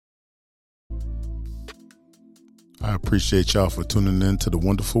I appreciate y'all for tuning in to the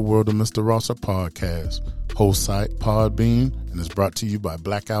Wonderful World of Mr. Rosser podcast. Host site Podbean, and is brought to you by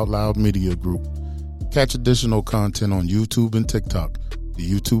Black Out Loud Media Group. Catch additional content on YouTube and TikTok. The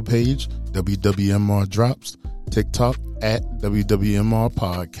YouTube page, WWMR Drops. TikTok at WWMR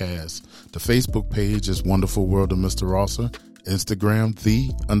Podcast. The Facebook page is Wonderful World of Mr. Rosser. Instagram,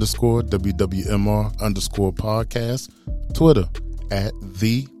 _WWMR _podcast. Twitter at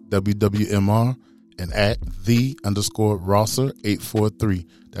the WWMR and at the _Rosser 843.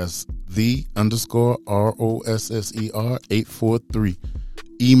 That's the _ROSSER 843.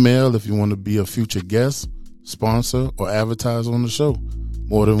 Email if you want to be a future guest, sponsor, or advertise on the show.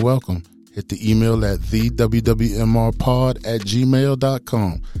 More than welcome. Hit the email at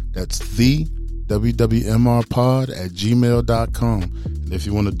thewwmrpod@gmail.com. That's thewwmrpod@gmail.com. And if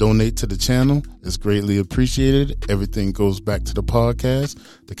you want to donate to the channel, it's greatly appreciated. Everything goes back to the podcast.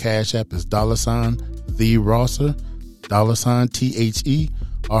 The Cash App is $TheRosser, $TheRosser.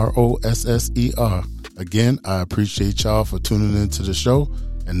 Again, I appreciate y'all for tuning into the show.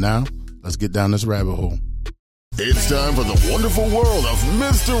 And now, let's get down this rabbit hole. It's time for the wonderful world of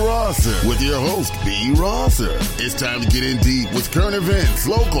Mr. Rosser with your host, B. Rosser. It's time to get in deep with current events,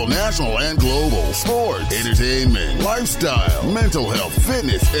 local, national, and global, sports, entertainment, lifestyle, mental health,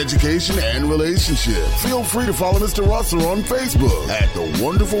 fitness, education, and relationships. Feel free to follow Mr. Rosser on Facebook at the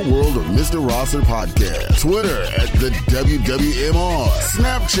Wonderful World of Mr. Rosser Podcast, Twitter at the WWMR,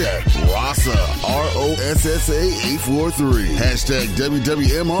 Snapchat, Rosser, ROSSA 843, hashtag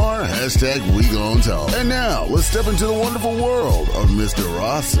WWMR, hashtag We Gon' Talk. And now, let's step into the wonderful world of Mr.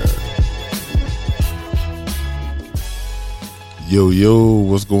 Rosser. Yo,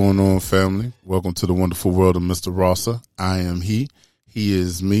 what's going on, family? Welcome to the wonderful world of Mr. Rosser. I am he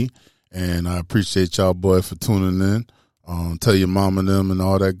is me, and I appreciate y'all, boy, for tuning in. Tell your mom and them and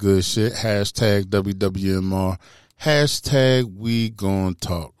all that good shit. Hashtag WWMR, hashtag We Gon'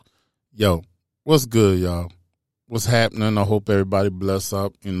 Talk. Yo, what's good, y'all? What's happening? I hope everybody bless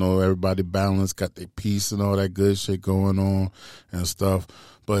up. You know, everybody balanced, got their peace and all that good shit going on and stuff.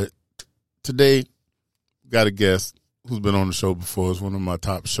 But today, got a guest who's been on the show before. It's one of my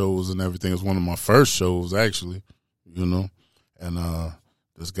top shows and everything. It's one of my first shows, actually, you know. And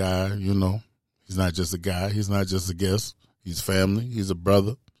this guy, you know, he's not just a guy. He's not just a guest. He's family. He's a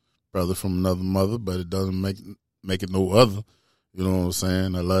brother from another mother, but it doesn't make it no other. You know what I'm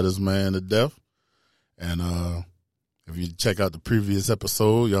saying? I love this man to death. And if you check out the previous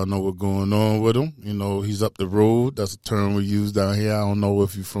episode, y'all know what's going on with him. You know, he's up the road. That's a term we use down here. I don't know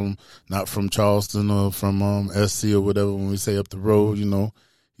if you're not from Charleston or from SC or whatever. When we say up the road, you know,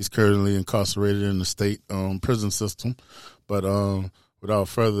 he's currently incarcerated in the state prison system. But without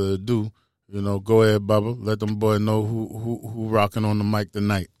further ado, you know, go ahead, Bubba. Let them boy know who rocking on the mic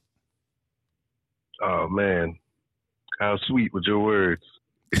tonight. Oh, man. How sweet with your words.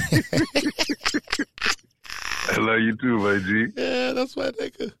 I love you too, my G. Yeah, that's my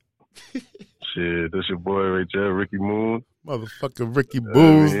nigga. Shit, that's your boy right there, Ricky Moon. Motherfucking Ricky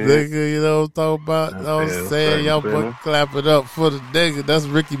Booz, nigga. You know what I'm talking about? You know what I'm saying? Y'all boy clap it up for the nigga. That's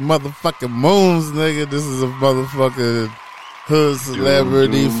Ricky motherfucking Moons, nigga. This is a motherfucking hood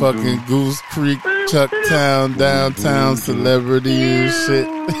celebrity, fucking Goose Creek, Chucktown, downtown celebrity and shit.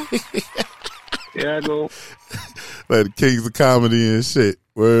 Yeah, I go. Like the kings of comedy and shit.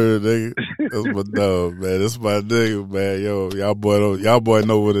 Word, nigga. That's my dog, man. That's my nigga, man. Yo, y'all boy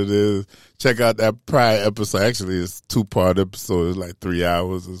know what it is. Check out that prior episode. Actually, it's 2-part episode. It's like 3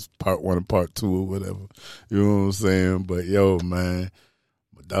 hours. It's part 1 and part 2 or whatever. You know what I'm saying? But yo, man,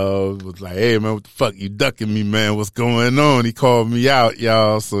 my dog was like, "Hey, man, what the fuck you ducking me, man? What's going on?" He called me out,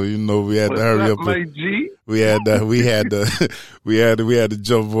 y'all. So you know we had to hurry up. My G? We had to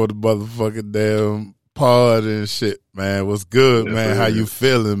jump on the motherfucking damn pod and shit, man. What's good, man? How you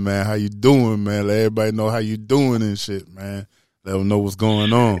feeling, man? How you doing, man? Let everybody know how you doing and shit, man. Let them know what's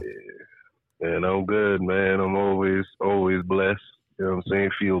going on. Man, I'm good, man. I'm always blessed. You know what I'm saying?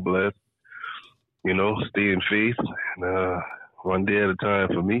 Feel blessed. You know, stay in faith. One day at a time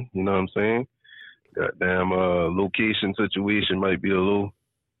for me. You know what I'm saying? Goddamn, location situation might be a little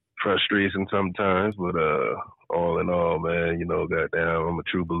frustrating sometimes, but all in all, man, you know, goddamn, I'm a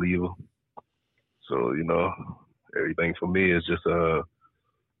true believer. So, you know, everything for me is just a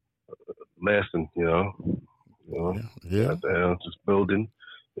lesson, you know. Yeah. Goddamn, just building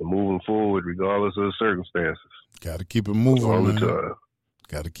and moving forward regardless of the circumstances. Got to keep it moving, all man. the time.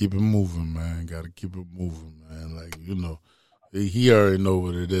 Got to keep it moving, man. Got to keep it moving, man. Like, you know, he already know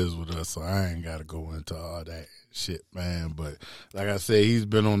what it is with us, so I ain't got to go into all that shit, man. But like I said, he's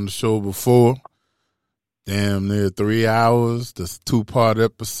been on the show before. damn near 3 hours. This 2-part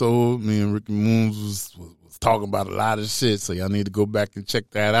episode. Me and Ricky Moons was talking about a lot of shit, so y'all need to go back and check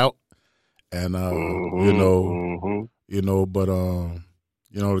that out. And to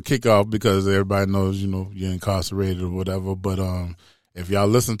kick off, because everybody knows, you're incarcerated or whatever. But if y'all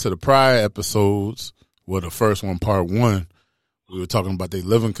listen to the prior episodes, well, the first one, part 1, we were talking about their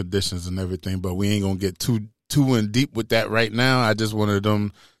living conditions and everything, but we ain't gonna get too in deep with that right now. I just wanted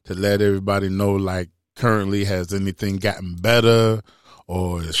them to let everybody know, like, currently, has anything gotten better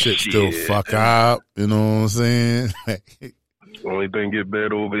or is shit still fuck up? You know what I'm saying? Only thing get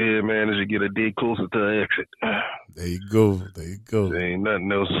better over here, man, is you get a day closer to the exit. There you go. There ain't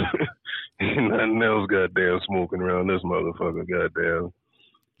nothing else. Goddamn, smoking around this motherfucker. Goddamn.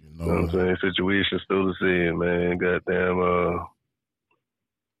 You know what I'm saying? Situation still the same, man. Goddamn.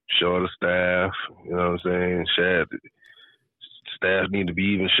 Shorter staff. You know what I'm saying? Staff need to be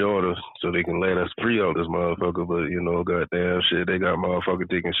even shorter so they can let us free out this motherfucker. But goddamn shit, they got motherfucker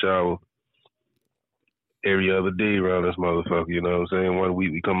taking shower every other day around this motherfucker, you know what I'm saying? 1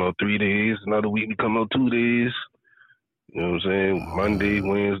 week we come out 3 days, another week we come out 2 days. You know what I'm saying? Monday,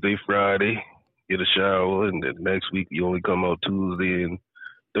 Wednesday, Friday, get a shower, and then next week you only come out Tuesday and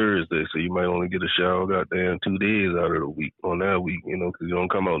Thursday, so you might only get a shower goddamn 2 days out of the week on that week, because you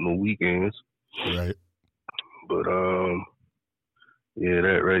don't come out no weekends. Right. But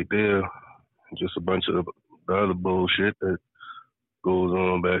that right there, just a bunch of the other bullshit that goes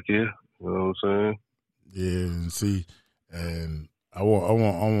on back here. You know what I'm saying? Yeah, and see, and I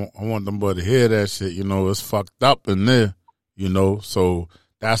want them boys to hear that shit. It's fucked up in there. So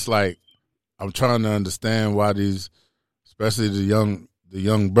that's like, I'm trying to understand why these, especially the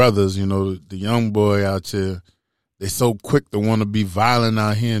young brothers, the young boy out here, they so quick to want to be violent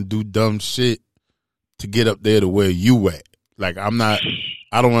out here and do dumb shit to get up there to where you at. Like, I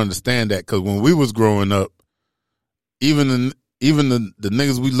don't understand that, because when we was growing up, even the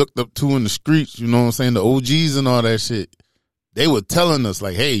niggas we looked up to in the streets, you know what I'm saying, the OGs and all that shit, they were telling us,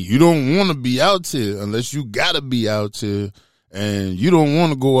 like, hey, you don't want to be out here unless you got to be out here, and you don't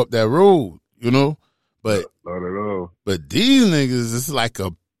want to go up that road, But not at all. But these niggas, it's like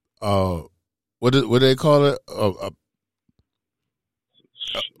a what do they call it?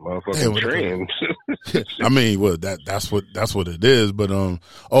 Motherfucking trans. I mean, well, that's what it is. But a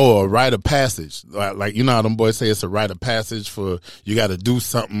rite of passage. Like how them boys say it's a rite of passage for, you got to do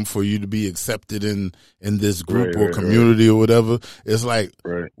something for you to be accepted in this group or community or whatever. It's like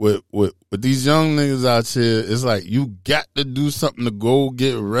with these young niggas out here, it's like you got to do something to go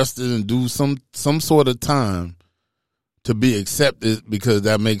get arrested and do some sort of time to be accepted, because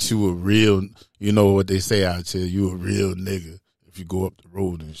that makes you a real, what they say out here, you a real nigga if you go up the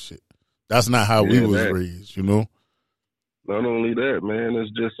road and shit. That's not how we was raised, Not only that, man,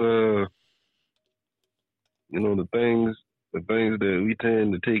 it's just the things that we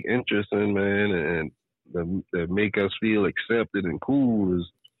tend to take interest in, man, and that make us feel accepted and cool is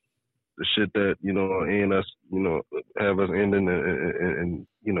the shit that, and us, have us ending and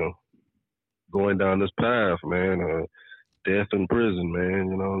going down this path, man. Death in prison, man,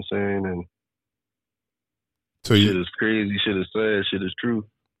 you know what I'm saying? And so shit is crazy, shit is sad, shit is true.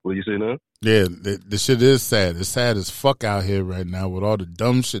 What you say now? Yeah, the shit is sad. It's sad as fuck out here right now with all the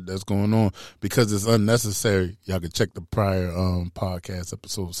dumb shit that's going on, because it's unnecessary. Y'all can check the prior podcast,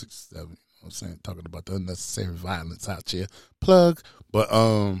 episode 67. You know what I'm saying? Talking about the unnecessary violence out here. Plug. But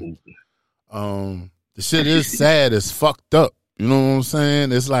the shit is sad. It's fucked up. You know what I'm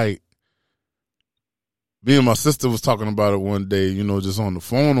saying? It's like, me and my sister was talking about it one day, just on the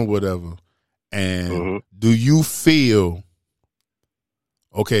phone or whatever. And do you feel,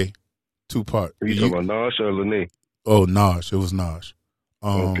 okay, 2-part. Are you talking about Nash or Lene? Oh, Nash. It was Nash.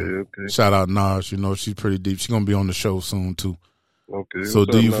 Okay. Shout out Nash. She's pretty deep. She's going to be on the show soon, too. Okay. So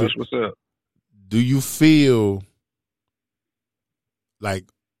what's up, Nash? What's up? Do you feel like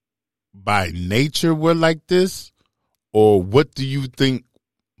by nature we're like this? Or what do you think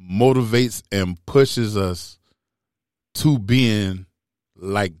motivates and pushes us to being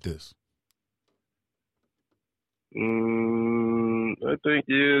like this? I think,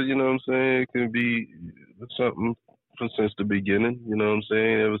 you know what I'm saying, it can be something since the beginning, you know what I'm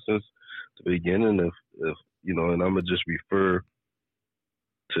saying, ever since the beginning of and I'm going to just refer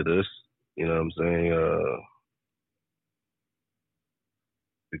to this, you know what I'm saying,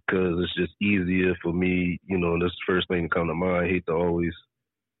 because it's just easier for me, this is the first thing to come to mind. I hate to always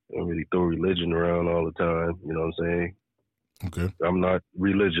really throw religion around all the time, you know what I'm saying? Okay. I'm not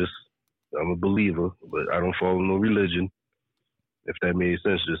religious. I'm a believer, but I don't follow no religion, if that made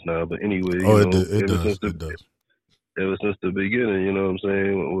sense just now. But anyway, it does. ever since the beginning, you know what I'm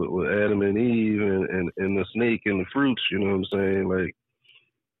saying, with Adam and Eve and the snake and the fruits, you know what I'm saying? Like,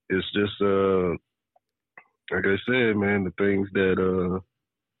 it's just, like I said, man, the things that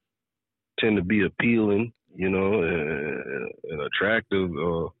tend to be appealing, you know, and attractive,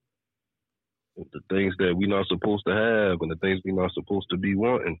 the things that we're not supposed to have and the things we're not supposed to be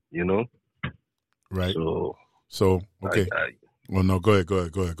wanting, you know? Right. So okay. Well, no, go ahead.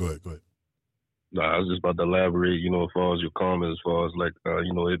 No, I was just about to elaborate, you know, as far as your comment, as far as like,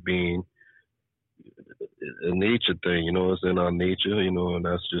 you know, it being a nature thing, you know, it's in our nature, you know, and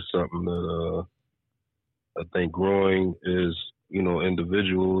that's just something that I think growing is, you know,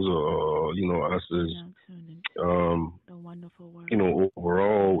 individuals or, you know, us as, you know,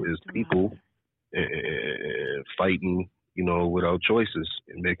 overall as people and fighting, you know, with our choices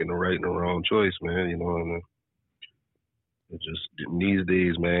and making the right and the wrong choice, man, you know, and it just, these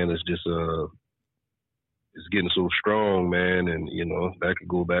days, man, it's just, it's getting so strong, man, and you know that could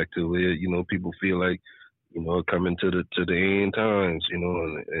go back to where you know people feel like you know coming to the end times, you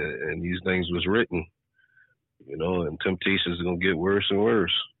know, and these things was written, you know, and temptations are gonna get worse and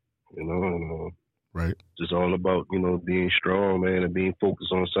worse, you know, and right. Just all about you know being strong, man, and being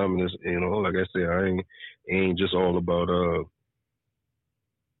focused on something that's you know, like I said, I ain't just all about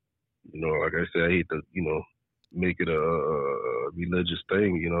you know, like I said, I hate to you know make it a religious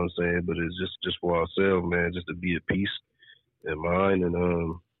thing, you know what I'm saying? But it's just for ourselves, man, just to be at peace in mind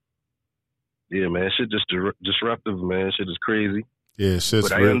and yeah, man, shit just disruptive, man. Shit is crazy. Yeah, shit's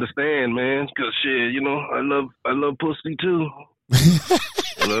but I understand, man, because shit, you know, I love pussy too.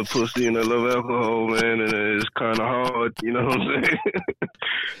 I love pussy and I love alcohol, man, and it's kind of hard, you know what I'm saying?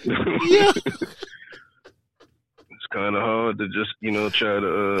 Yeah. It's kind of hard to just, you know, try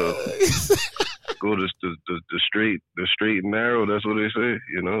to go to the straight and narrow. That's what they say,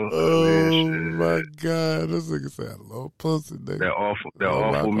 you know. Oh my God, this nigga said, "I love pussy." Nigga. That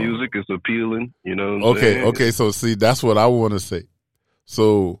awful music is appealing, you know. What I'm saying? Okay. So see, that's what I want to say.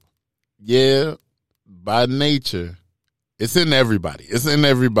 So yeah, by nature, it's in everybody. It's in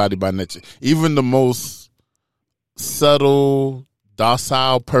everybody by nature. Even the most subtle,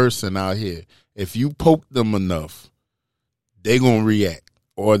 docile person out here, if you poke them enough, they're gonna react.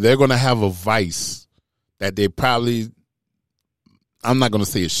 Or they're going to have a vice that they probably, I'm not going to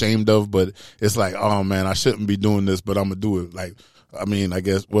say ashamed of, but it's like, oh man, I shouldn't be doing this, but I'm going to do it. Like, I mean, I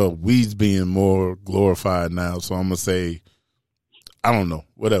guess, well, weed's being more glorified now, so I'm going to say, I don't know,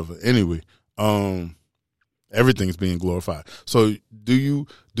 whatever. Anyway, everything's being glorified. So do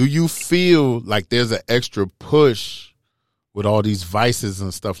you feel like there's an extra push with all these vices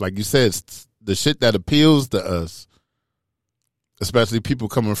and stuff? Like you said, the shit that appeals to us, especially people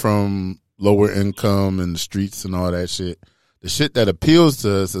coming from lower income and the streets and all that shit. The shit that appeals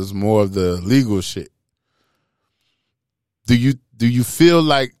to us is more of the legal shit. Do you feel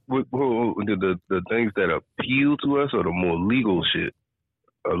like the things that appeal to us are the more legal shit,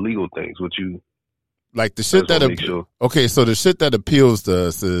 legal things? What you like the shit that okay? So the shit that appeals to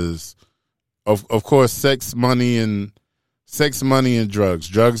us is, of course, sex, money, and drugs.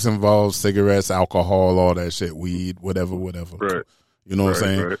 Drugs involve cigarettes, alcohol, all that shit, weed, whatever. Right. You know what I'm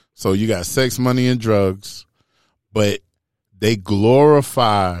saying? Right. So you got sex, money, and drugs, but they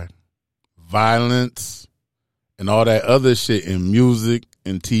glorify violence and all that other shit in music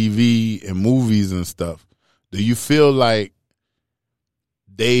and TV and movies and stuff. Do you feel like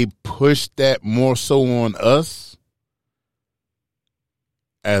they push that more so on us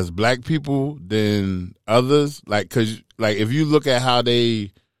as black people than others? Like, cause like if you look at how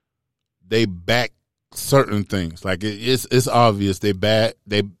they back certain things, like it's obvious they back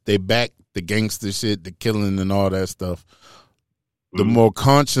the gangster shit, the killing and all that stuff. The more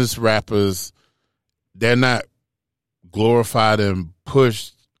conscious rappers, they're not glorified and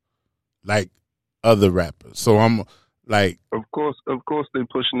pushed like other rappers. So I'm like, of course they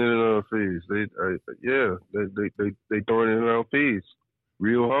pushing it in our face. They throwing it in our face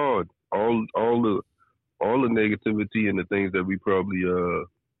real hard. All the negativity and the things that we probably you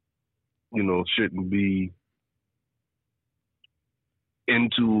know shouldn't be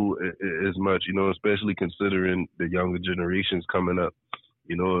into as much, you know, especially considering the younger generations coming up.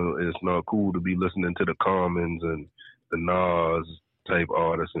 You know, it's not cool to be listening to the Commons and the Nas type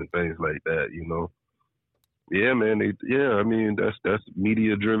artists and things like that, you know. Yeah, man. I mean, that's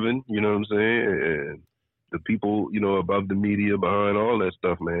media driven, you know what I'm saying? And the people, you know, above the media, behind all that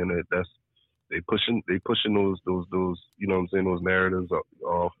stuff, man, they pushing those, you know what I'm saying, those narratives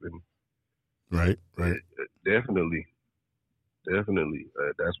off. And right. Definitely.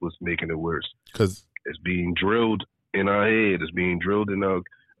 That's what's making it worse. Because it's being drilled in our head. It's being drilled in our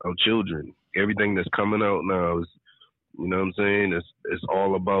children. Everything that's coming out now is You know what I'm saying? It's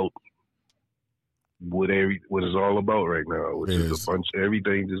all about what it's all about right now, which is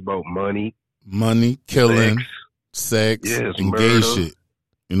everything just about money, killing, sex, yes, and murder, gay shit.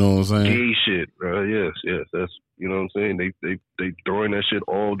 You know what I'm saying? Gay shit. Yes. That's, you know what I'm saying. They throwing that shit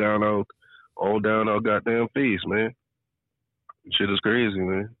all down our goddamn face, man. Shit is crazy,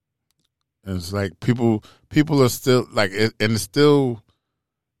 man. And it's like people are still like, and it's still.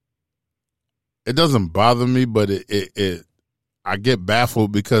 It doesn't bother me, but I get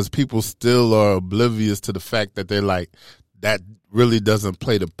baffled because people still are oblivious to the fact that they're like, that really doesn't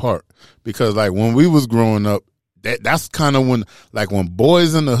play the part. Because like when we was growing up, that's kind of when, like when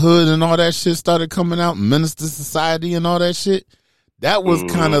Boys in the Hood and all that shit started coming out, Minister Society and all that shit, that was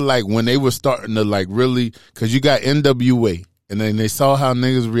kind of like when they were starting to like really, because you got NWA, and then they saw how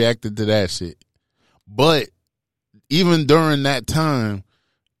niggas reacted to that shit. But even during that time,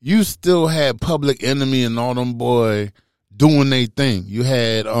 you still had Public Enemy and all them boy doing their thing. You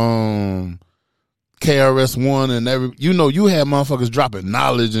had KRS-One and you had motherfuckers dropping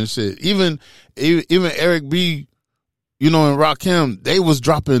knowledge and shit. Even Eric B, and Rakim, they was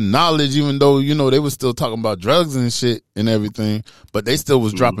dropping knowledge, even though, they was still talking about drugs and shit and everything, but they still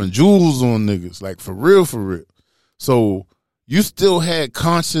was dropping jewels on niggas, like for real. So you still had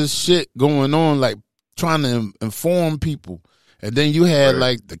conscious shit going on, like trying to inform people. And then you had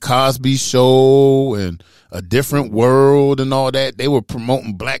like the Cosby Show and A Different World and all that. They were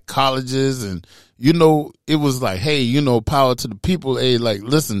promoting black colleges, and it was like, hey, power to the people. Hey, like,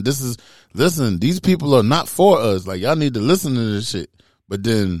 listen, these people are not for us. Like, y'all need to listen to this shit. But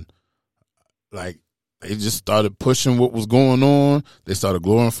then, like, they just started pushing what was going on. They started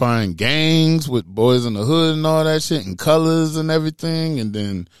glorifying gangs with Boys in the Hood and all that shit and colors and everything. And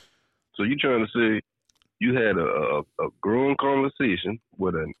then, so you trying to say you had a growing conversation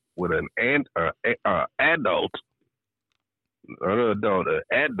with an adult,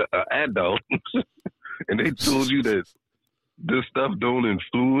 and they told you that this stuff don't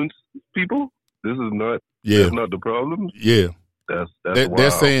influence people? This is not. Yeah. That's not the problem. Yeah. That's wild.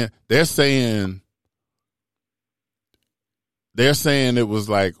 They're saying it was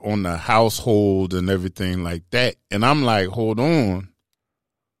like on the household and everything like that. And I'm like, hold on.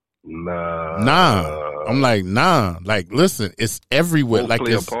 Nah. I'm like, nah. Like, listen, it's everywhere. Like,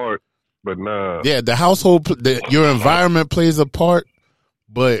 play a part, but nah. Yeah, the household, your environment plays a part,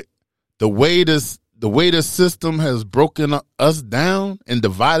 but the way the system has broken us down and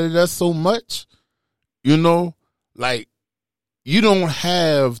divided us so much, like, you don't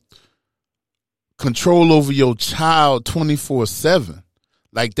have control over your child 24/7.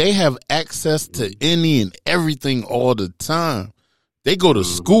 Like, they have access to any and everything all the time. They go to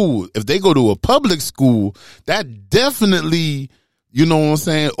school. If they go to a public school, that definitely,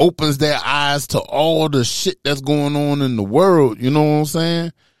 opens their eyes to all the shit that's going on in the world. You know what I'm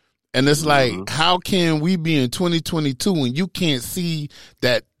saying? And it's like, how can we be in 2022 and you can't see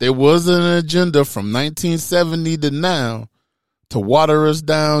that there was an agenda from 1970 to now to water us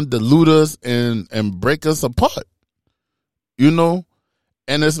down, dilute us, and break us apart? And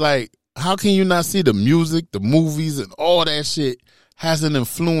it's like, how can you not see the music, the movies, and all that shit hasn't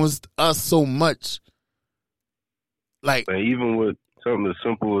influenced us so much? Like, and even with something as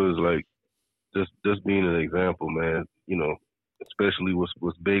simple as like just being an example, man. Especially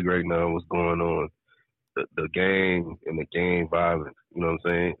what's big right now, what's going on, the gang and the gang violence. You know what I'm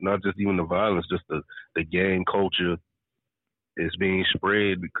saying? Not just even the violence, just the gang culture is being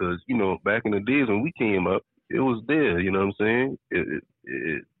spread because back in the days when we came up, it was there. You know what I'm saying?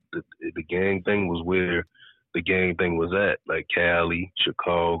 The gang thing was where the gang thing was at, like Cali,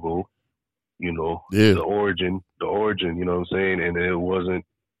 Chicago, the origin, you know what I'm saying? And it wasn't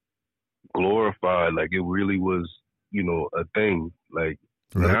glorified like it really was, a thing. Like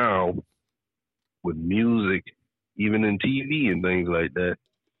now with music, even in TV and things like that,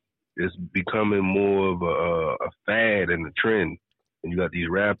 it's becoming more of a fad and a trend. And you got these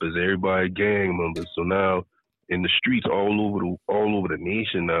rappers, everybody gang members. So now in the streets all over the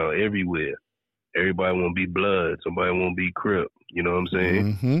nation now, everywhere, everybody want to be Blood. Somebody want to be Crip. You know what I'm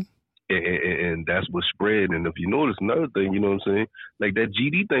saying? Mm-hmm. And that's what's spread. And if you notice another thing, you know what I'm saying? Like that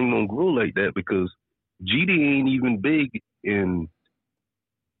GD thing don't grow like that because GD ain't even big in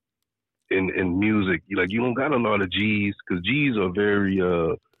music. Like you don't got a lot of G's because G's are very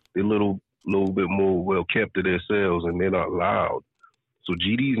they're a little bit more well kept to themselves and they're not loud. So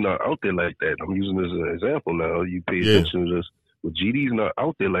GD's not out there like that. I'm using this as an example now. You pay attention to this. But GD's not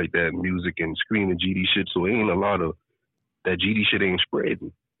out there like that in music and screaming GD shit. So ain't a lot of that GD shit ain't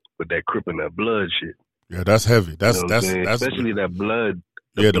spreading. But that Crip and that Blood shit. Yeah, that's heavy. That's especially that Blood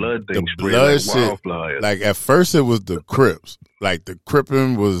The blood thing the spread blood like shit. wildfire. Like at first it was the Crips. Like the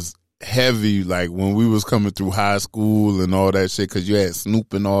Crippin' was heavy. Like when we was coming through high school and all that shit, because you had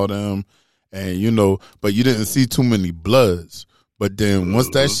Snoop and all them, and you know, but you didn't see too many Bloods. But then once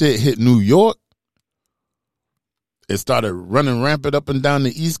that shit hit New York, it started running rampant up and down the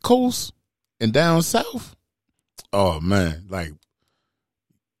East Coast and down South. Oh man, like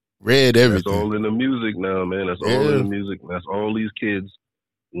read everything. That's all in the music now, man. That's all in the music. That's all these kids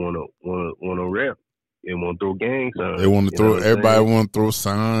wanna rap and wanna throw gang signs. They want to throw. Everybody want to throw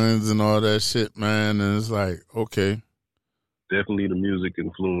signs and all that shit, man. And it's like, okay, definitely the music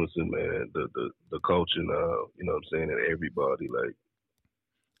influencing, man, the culture now. You know what I'm saying? And everybody, like,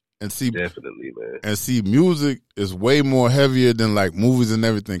 and see, definitely, man. And see, music is way more heavier than like movies and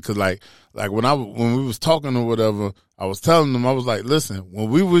everything. Cause like when we was talking or whatever, I was telling them, I was like, listen, when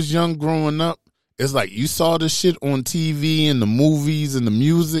we was young growing up, it's like you saw the shit on TV and the movies and the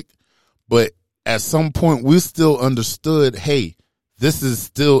music, but at some point we still understood, hey, this is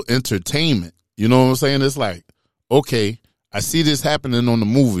still entertainment. You know what I'm saying? It's like, okay, I see this happening on the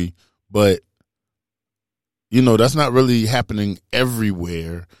movie, but you know, that's not really happening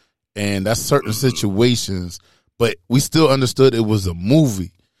everywhere. And that's certain situations, but we still understood it was a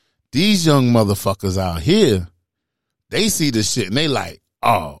movie. These young motherfuckers out here, they see the shit and they like,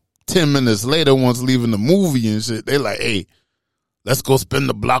 oh, 10 minutes later, once leaving the movie and shit, they like, hey, let's go spin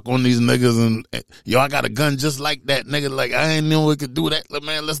the block on these niggas. And yo, I got a gun just like that, nigga. Like, I ain't know we could do that. Like,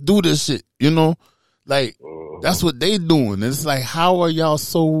 man, let's do this shit. You know, like, that's what they doing. And it's like, how are y'all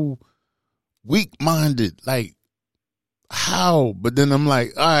so weak-minded? Like, how? But then I'm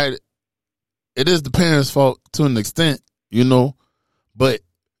like, all right, it is the parents' fault to an extent, you know, but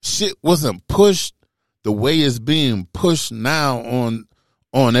shit wasn't pushed the way it's being pushed now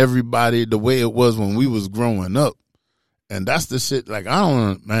on everybody the way it was when we was growing up. And that's the shit, like, I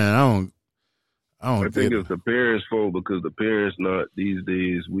don't I think it's the parents' fault, because the parents not, these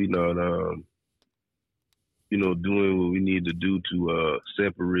days, we not, you know, doing what we need to do to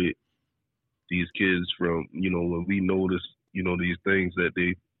separate these kids from, you know, when we notice, you know, these things that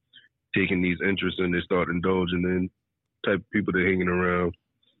they taking these interests and they start indulging in, type of people they're hanging around.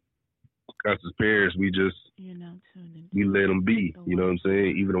 Us as parents, we just, we let them be, you know what I'm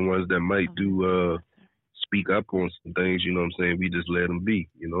saying? Even the ones that might do, speak up on some things, you know what I'm saying? We just let them be,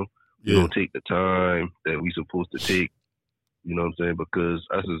 you know? Yeah. We don't take the time that we supposed to take, you know what I'm saying? Because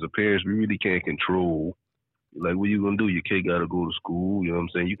us as a parents, we really can't control. Like, what you gonna do? Your kid gotta go to school, you know what I'm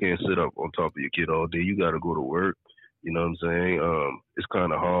saying? You can't sit up on top of your kid all day. You gotta go to work, you know what I'm saying? It's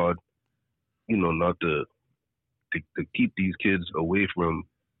kind of hard, you know, not to keep these kids away from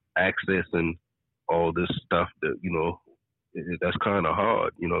accessing all this stuff that, you know, that's kind of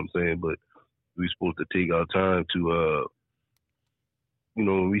hard, you know what I'm saying? But we're supposed to take our time to, you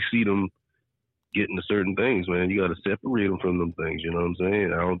know, when we see them getting to certain things, man, you got to separate them from them things, you know what I'm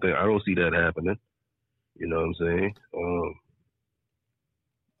saying? I don't see that happening, you know what I'm saying?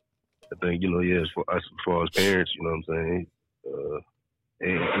 I think, you know, yeah, as far as parents, you know what I'm saying?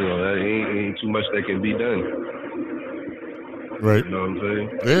 You know, that ain't too much that can be done. Right. You know what I'm saying?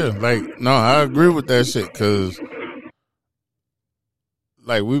 Yeah, like, no, I agree with that shit, because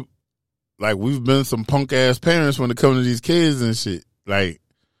like we've been some punk ass parents when it comes to these kids and shit. Like,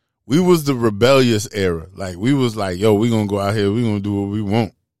 we was the rebellious era. Like, we was like, yo, we gonna go out here, we gonna do what we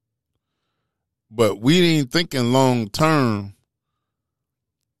want. But we ain't thinking long term,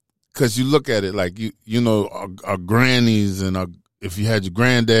 because you look at it like, you know, our grannies and if you had your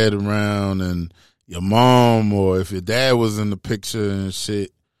granddad around and your mom, or if your dad was in the picture and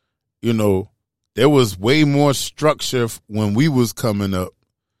shit, you know, there was way more structure when we was coming up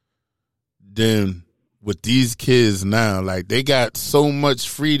than with these kids now. Like, they got so much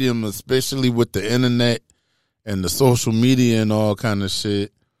freedom, especially with the internet and the social media and all kind of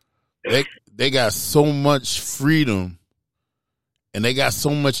shit. They got so much freedom, and they got so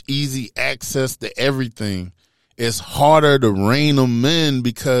much easy access to everything. It's harder to rein them in,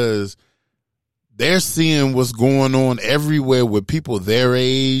 because they're seeing what's going on everywhere with people their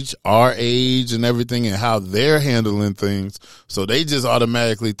age, our age, and everything, and how they're handling things. So they just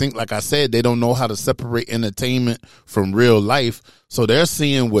automatically think, like I said, they don't know how to separate entertainment from real life. So they're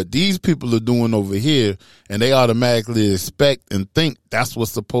seeing what these people are doing over here, and they automatically expect and think that's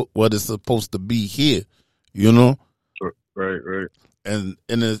what it's supposed to be here. You know? Right. And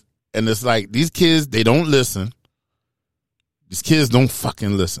it's like, these kids, they don't listen. These kids don't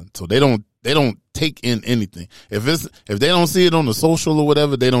fucking listen. So they don't take in anything. If they don't see it on the social or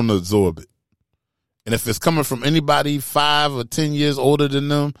whatever, they don't absorb it. And if it's coming from anybody 5 or 10 years older than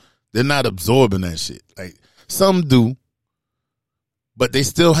them, they're not absorbing that shit. Like, some do, but they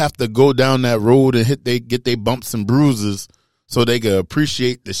still have to go down that road and get their bumps and bruises so they can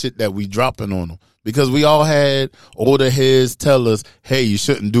appreciate the shit that we dropping on them. Because we all had older heads tell us, hey, you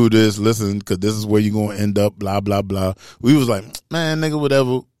shouldn't do this, listen, because this is where you're going to end up, blah, blah, blah. We was like, man, nigga,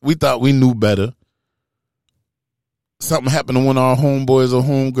 whatever. We thought we knew better. Something happened to one of our homeboys or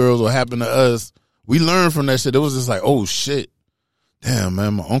homegirls or happened to us. We learned from that shit. It was just like, oh, shit. Damn,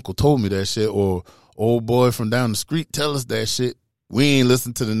 man, my uncle told me that shit. Or old boy from down the street tell us that shit. We ain't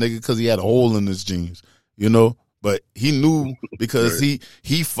listen to the nigga because he had a hole in his jeans, you know? But he knew because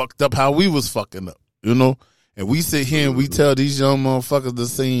he fucked up how we was fucking up, you know? And we sit here and we tell these young motherfuckers the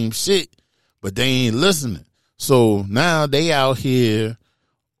same shit, but they ain't listening. So now they out here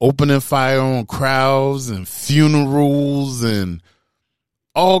opening fire on crowds and funerals and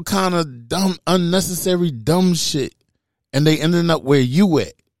all kind of dumb, unnecessary dumb shit. And they ending up where you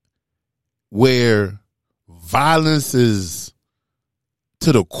at, where violence is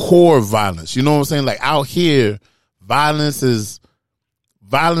to the core violence. You know what I'm saying? Like out here, violence isn't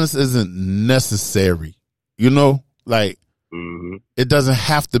necessary. You know, like it doesn't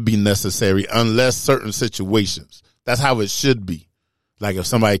have to be necessary unless certain situations. That's how it should be. Like if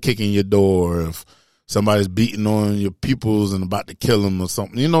somebody kicking your door, or if somebody's beating on your peoples and about to kill them or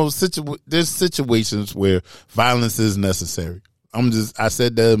something. You know, there's situations where violence is necessary. I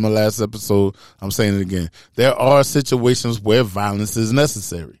said that in my last episode. I'm saying it again. There are situations where violence is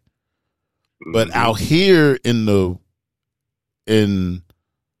necessary. But out here in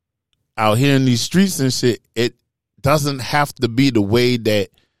these streets and shit, it doesn't have to be the way that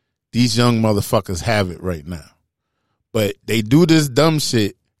these young motherfuckers have it right now. But they do this dumb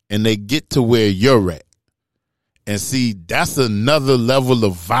shit and they get to where you're at. And see, that's another level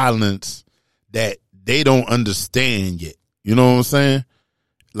of violence that they don't understand yet. You know what I'm saying?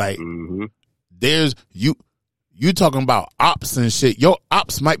 Like, there's you talking about ops and shit. Your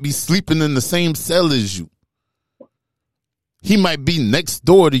ops might be sleeping in the same cell as you. He might be next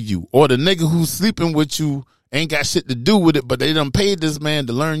door to you, or the nigga who's sleeping with you ain't got shit to do with it, but they done paid this man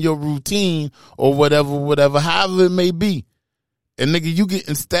to learn your routine or whatever, however it may be. And nigga, you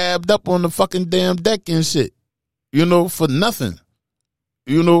getting stabbed up on the fucking damn deck and shit, you know, for nothing,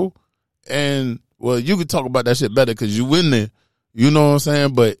 you know? And, well, you could talk about that shit better because you in there, you know what I'm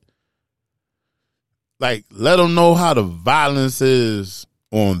saying? But, like, let them know how the violence is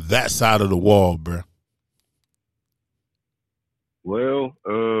on that side of the wall, bruh. Well,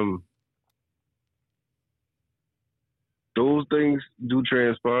 those things do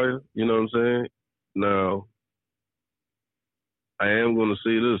transpire, you know what I'm saying? Now, I am going to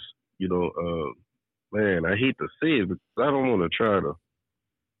say this, you know, man, I hate to say it, because I don't want to try to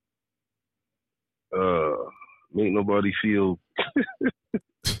make nobody feel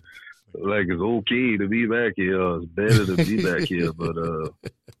like it's okay to be back here, or it's better to be back here, but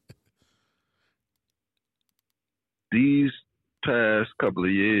these past couple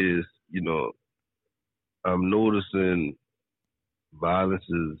of years, you know, I'm noticing violence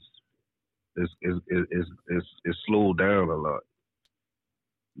is slowed down a lot,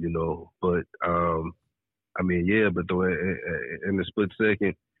 you know. But I mean, yeah, but though in a split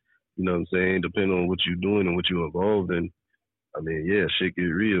second, you know what I'm saying, depending on what you're doing and what you're involved in, I mean, yeah, shit get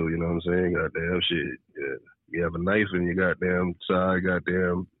real, you know what I'm saying? Goddamn shit. Yeah. You have a knife in your goddamn side,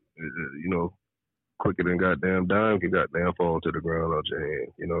 goddamn, you know, quicker than goddamn dime can goddamn fall to the ground out your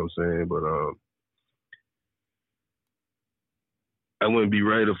hand, you know what I'm saying? But I wouldn't be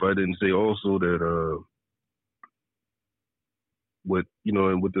right if I didn't say also that with, you know,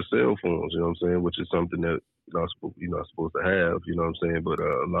 and with the cell phones, you know what I'm saying, which is something that you're not supposed to have, you know what I'm saying? But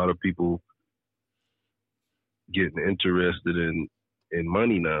a lot of people getting interested in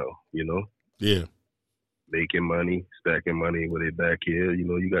money now, you know? Yeah. Making money, stacking money when they back here. You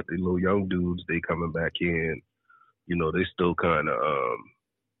know, you got the little young dudes, they coming back in, you know, they still kind of,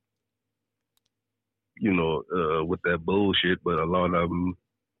 you know, with that bullshit, but a lot of them,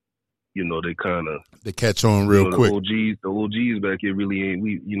 you know, they catch on real quick. The OGs back here really ain't,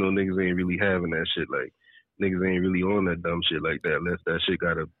 you know, niggas ain't really having that shit. Like, niggas ain't really on that dumb shit like that unless that shit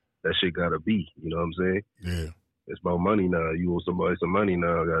gotta be, you know what I'm saying? Yeah. It's about money now. You owe somebody some money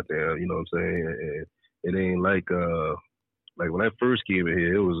now, goddamn, you know what I'm saying? And it ain't like when I first came in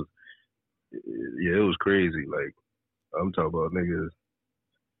here, it was crazy. Like, I'm talking about niggas,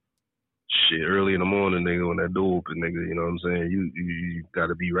 shit, early in the morning, nigga, when that door open, nigga, you know what I'm saying? You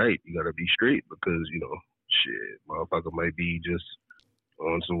gotta be right. You gotta be straight because, you know, shit, motherfucker might be just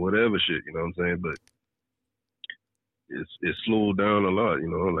on some whatever shit, you know what I'm saying? But it's slowed down a lot, you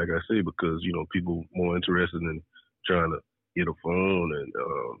know, like I say, because, you know, people more interested in trying to get a phone and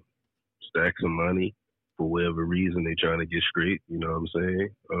stack some money for whatever reason they trying to get straight. You know what I'm saying?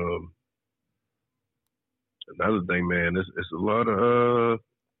 Another thing, man, it's a lot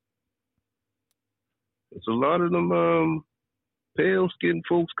of them pale skinned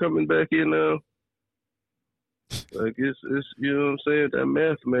folks coming back in now. Like it's you know what I'm saying? That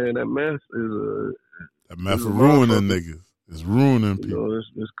meth, man, that meth is that meth is ruining niggas. It's ruining people. You know,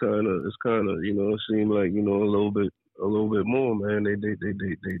 it's kind of you know, it seems like, you know, a little bit more, man.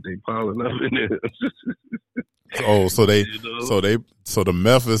 They piling up in there. Oh, so they, you know? so the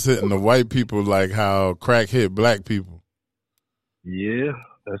meth is hitting the white people like how crack hit black people. Yeah,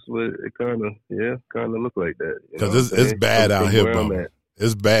 that's what it kind of look like that. Because it's bad out here, Bubba.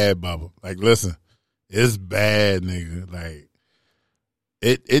 It's bad, Bubba. Like, listen, it's bad, nigga. Like,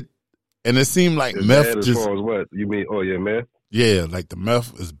 it, and it seemed like it's meth bad as just. Far as what you mean? Oh yeah, meth. Yeah, like the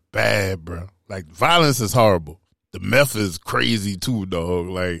meth is bad, bro. Like violence is horrible. The meth is crazy too, dog.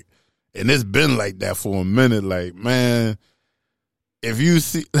 Like, and it's been like that for a minute. Like, man, if you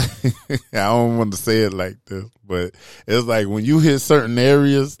see, I don't want to say it like this, but it's like when you hit certain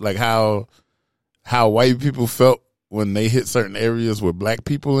areas, like how white people felt when they hit certain areas with black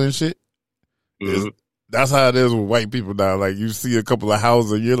people and shit. Mm-hmm. That's how it is with white people now. Like, you see a couple of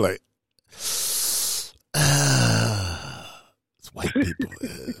houses and you're like, it's white people.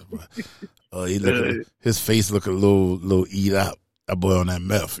 Oh, his face look a little eat up. That boy on that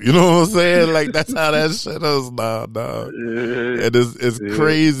meth. You know what I'm saying? Like, that's how that shit is now, dog. Yeah. And it's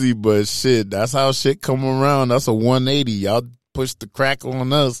crazy, but shit, that's how shit come around. That's a 180. Y'all push the crack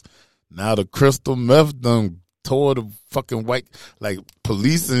on us. Now the crystal meth done tore the fucking white, like,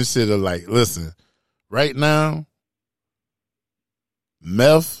 police and shit are like, listen, right now,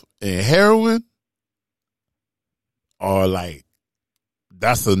 meth and heroin are like,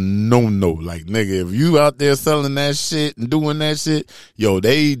 that's a no-no. Like, nigga, if you out there selling that shit and doing that shit, yo,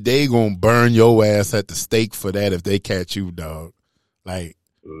 they gonna burn your ass at the stake for that if they catch you, dog. Like,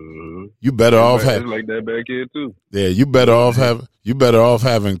 you better off having like that back here too. Yeah, you better off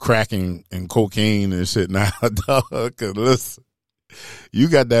having crack and cocaine and shit now, dog. Cause listen, you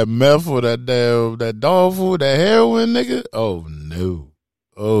got that meth or that dog food, that heroin, nigga. Oh no,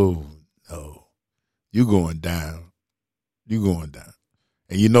 you going down.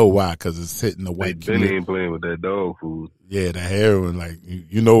 And you know why? Because it's hitting the white community. They ain't playing with that dog food. Yeah, the heroin, like,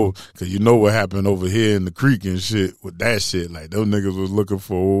 you know, because you know what happened over here in the creek and shit with that shit. Like, those niggas was looking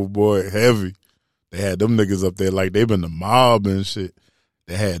for old boy heavy. They had them niggas up there like they been the mob and shit.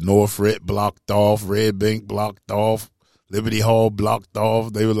 They had North Red blocked off, Red Bank blocked off, Liberty Hall blocked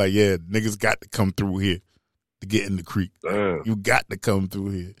off. They were like, yeah, niggas got to come through here to get in the creek. Like, you got to come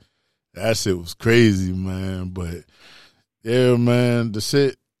through here. That shit was crazy, man, but... Yeah, man, the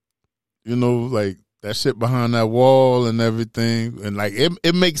shit, you know, like, that shit behind that wall and everything. And, like,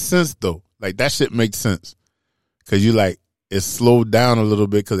 it makes sense, though. Like, that shit makes sense. Because you, like, it slowed down a little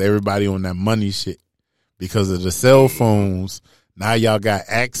bit because everybody on that money shit. Because of the cell phones, now y'all got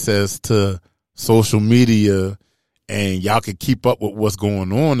access to social media and y'all can keep up with what's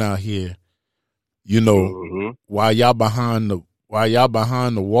going on out here. You know, while y'all behind the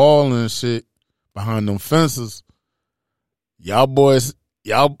wall and shit, behind them fences, y'all boys,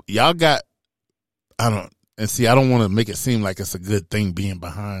 y'all got, I don't want to make it seem like it's a good thing being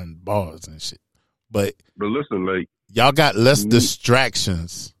behind bars and shit. But listen, like, y'all got less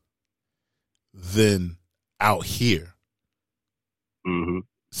distractions than out here. Mm-hmm.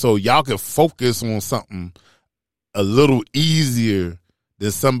 So y'all can focus on something a little easier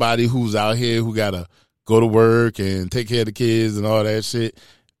than somebody who's out here who got to go to work and take care of the kids and all that shit.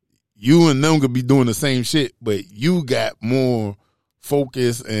 You and them could be doing the same shit, but you got more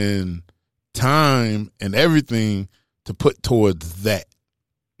focus and time and everything to put towards that.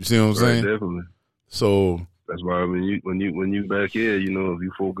 You see what I'm saying? Definitely. So that's why when you back here, you know, if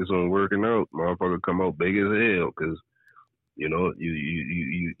you focus on working out, motherfucker come out big as hell because, you know,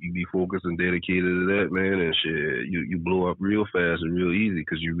 you be focused and dedicated to that, man, and shit. You blow up real fast and real easy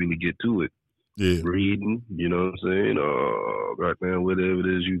because you really get to it. Yeah. Reading, you know what I'm saying? Goddamn, whatever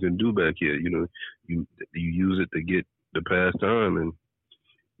it is you can do back here, you know, you use it to get the past time, and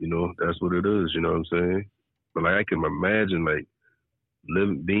you know that's what it is. You know what I'm saying? But like I can imagine, like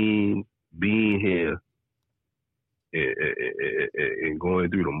being here and going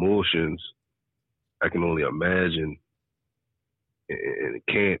through the motions. I can only imagine, and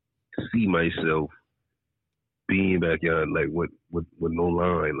can't see myself being back here like with no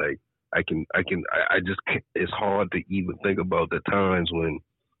line, like. I just can't, it's hard to even think about the times when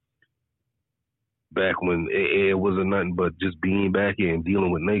it wasn't nothing but just being back here and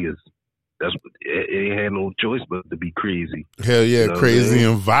dealing with niggas. That's it had no choice but to be crazy. Hell yeah, you know crazy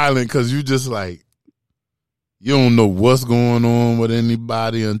and violent because you just like, You don't know what's going on with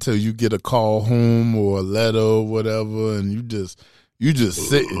anybody until you get a call home or a letter or whatever, and you just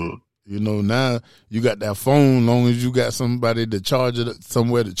sitting. You know, now you got that phone. Long as you got somebody to charge it,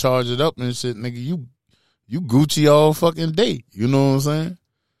 somewhere to charge it up and shit, nigga, you Gucci all fucking day. You know what I'm saying?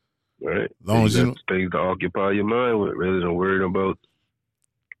 Right. Long as you got things to occupy your mind with, rather than worrying about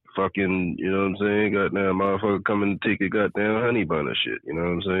fucking, you know what I'm saying, goddamn motherfucker coming to take your goddamn honey bun and shit. You know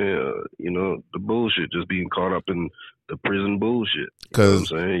what I'm saying? You know, the bullshit, just being caught up in the prison bullshit. You know what I'm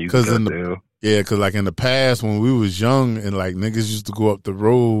saying? Because like in the past when we was young and like niggas used to go up the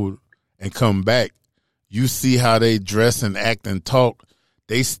road and come back, you see how they dress and act and talk.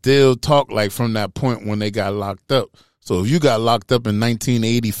 They still talk like from that point when they got locked up. So if you got locked up in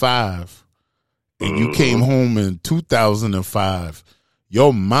 1985 and you came home in 2005,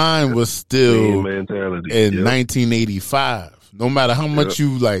 your mind was still in 1985. No matter how much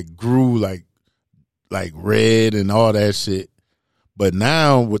you like grew, like read and all that shit. But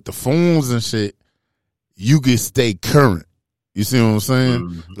now with the phones and shit, you can stay current. You see what I'm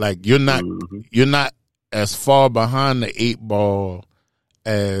saying? Like you're not as far behind the 8 ball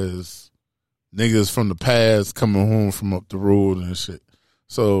as niggas from the past coming home from up the road and shit.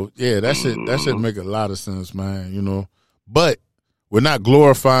 So yeah, that shit make a lot of sense, man. You know, but we're not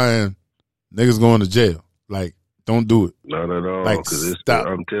glorifying niggas going to jail. Like, don't do it. Not at all. Like, stop.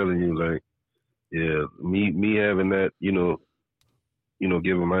 I'm telling you, like, yeah, me having that, you know,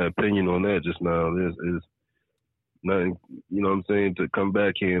 giving my opinion on that just now is nothing. You know what I'm saying? To come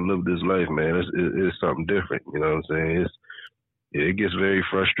back here and live this life, man, it's something different. You know what I'm saying? It gets very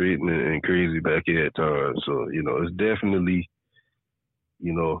frustrating and crazy back here at times. So, you know, it's definitely,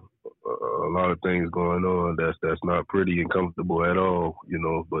 you know, a lot of things going on that's not pretty and comfortable at all, you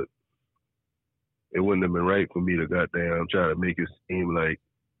know, but it wouldn't have been right for me to goddamn try to make it seem like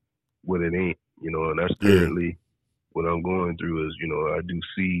what it ain't, you know, and that's currently what I'm going through is, you know, I do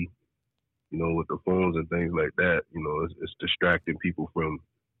see, you know, with the phones and things like that, you know, it's distracting people from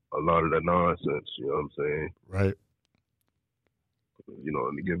a lot of the nonsense, you know what I'm saying? Right. You know,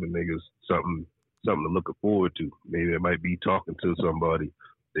 and giving niggas something to look forward to. Maybe it might be talking to somebody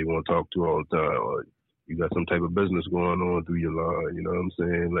they want to talk to all the time, or you got some type of business going on through your line, you know what I'm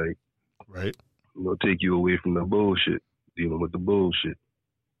saying? Like, right. You know, take you away from the bullshit, dealing with the bullshit.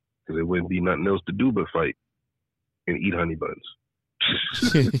 Because there wouldn't be nothing else to do but fight and eat honey buns.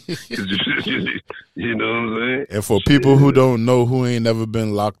 You know what I'm saying? And for people who don't know, who ain't never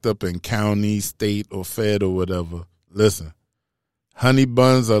been locked up in county, state, or fed or whatever, listen, honey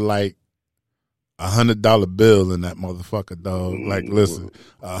buns are like $100 bill in that motherfucker, dog. Like, listen,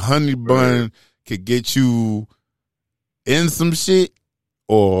 a honey bun could get you in some shit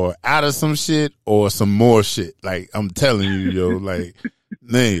or out of some shit or some more shit. Like, I'm telling you, yo, like,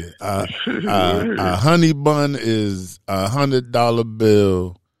 nigga, a honey bun is $100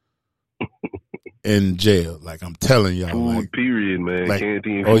 bill in jail. Like, I'm telling y'all. Food, like, period, man. Like,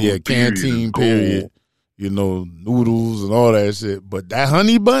 canteen oh, food, yeah, canteen, period. Gold. You know, noodles and all that shit. But that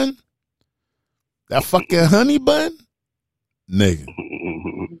honey bun, that fucking honey bun, nigga.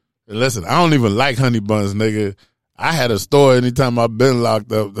 Listen, I don't even like honey buns, nigga. I had a store anytime I've been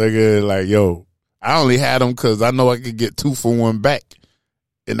locked up, nigga. Like, yo, I only had them because I know I could get 2 for $1 back.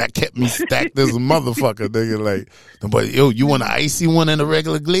 And that kept me stacked as a motherfucker, nigga. Like, but yo, you want an icy one and a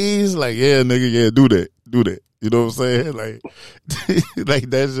regular glaze? Like, yeah, nigga, yeah, do that. You know what I'm saying? Like, like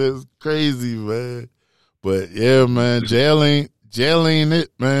that's just crazy, man. But yeah, man, jail ain't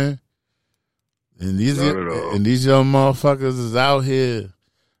it, man. And these young motherfuckers is out here.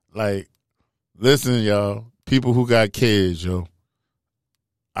 Like, listen, y'all, people who got kids, yo,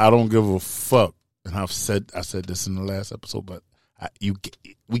 I don't give a fuck. And I said this in the last episode, but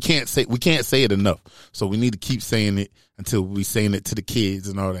we can't say it enough. So we need to keep saying it until we saying it to the kids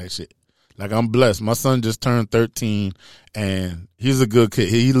and all that shit. Like, I'm blessed. My son just turned 13 and he's a good kid.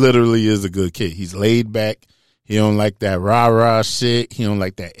 He literally is a good kid. He's laid back. He don't like that rah-rah shit. He don't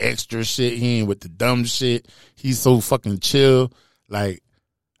like that extra shit. He ain't with the dumb shit. He's so fucking chill. Like,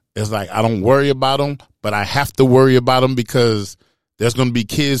 it's like I don't worry about him, but I have to worry about him because there's going to be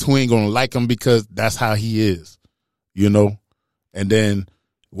kids who ain't going to like him because that's how he is, you know? And then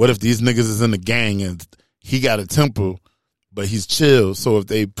what if these niggas is in the gang and he got a temper, but he's chill. So if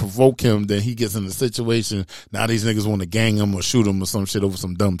they provoke him, then he gets in a situation. Now these niggas want to gang him or shoot him or some shit over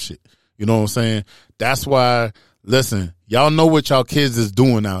some dumb shit. You know what I'm saying? That's why, listen, y'all know what y'all kids is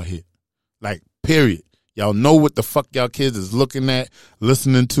doing out here. Like, period. Y'all know what the fuck y'all kids is looking at,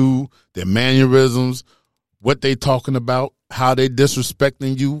 listening to, their mannerisms, what they talking about, how they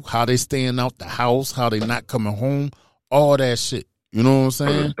disrespecting you, how they staying out the house, how they not coming home, all that shit. You know what I'm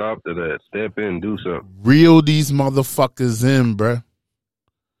saying? Stop to that. Step in, do something. Reel these motherfuckers in, bruh.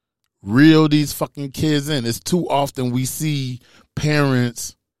 Reel these fucking kids in. It's too often we see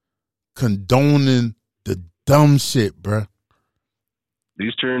parents condoning the dumb shit, bruh.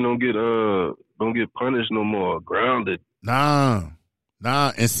 These children don't get punished no more. Grounded. Nah.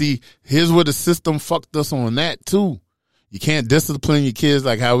 And see, here's where the system fucked us on that too. You can't discipline your kids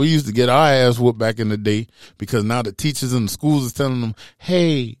like how we used to get our ass whooped back in the day, because now the teachers in the schools is telling them,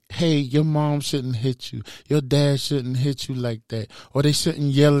 hey, your mom shouldn't hit you. Your dad shouldn't hit you like that. Or they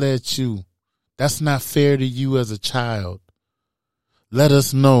shouldn't yell at you. That's not fair to you as a child. Let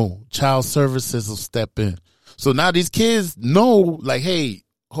us know. Child services will step in. So now these kids know, like, hey,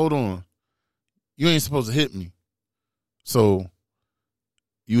 hold on. You ain't supposed to hit me. So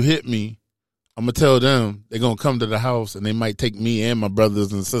you hit me, I'm going to tell them they're going to come to the house and they might take me and my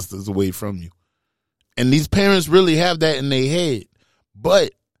brothers and sisters away from you. And these parents really have that in their head.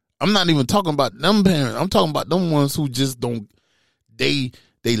 But I'm not even talking about them parents. I'm talking about them ones who just don't, they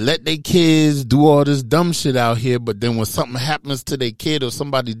let their kids do all this dumb shit out here, but then when something happens to their kid or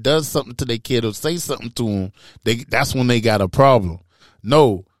somebody does something to their kid or say something to them, that's when they got a problem.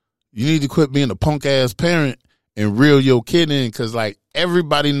 No, you need to quit being a punk ass parent and reel your kid in, because like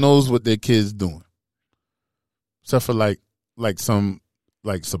everybody knows what their kid's doing, except for like some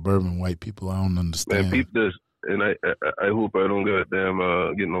like suburban white people. I don't understand. Man, peep this, and I hope I don't get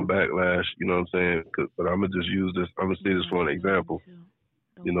no backlash. You know what I'm saying? But I'm gonna just use this. I'm gonna say this for an example.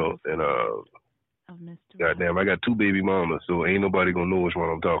 You know, and goddamn, I got 2 baby mamas, so ain't nobody gonna know which one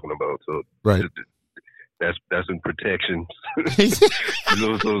I'm talking about. So right. That's in protection. You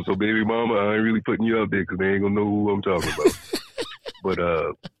know, so baby mama, I ain't really putting you out there because they ain't gonna know who I'm talking about. But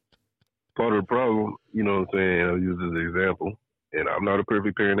part of the problem, you know what I'm saying, I'll use as an example, and I'm not a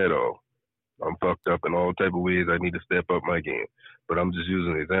perfect parent at all. I'm fucked up in all type of ways. I need to step up my game. But I'm just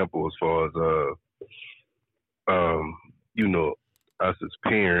using an example as far as you know, us as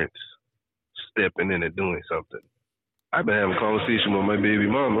parents stepping in and doing something. I've been having a conversation with my baby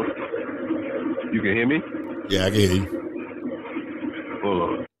mama. You can hear me? Yeah, I can hear you. Hold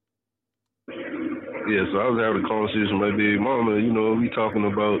on. Yeah, so I was having a conversation with my baby mama. You know, we talking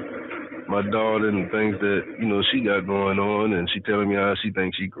about my daughter and things that, you know, she got going on, and she telling me how she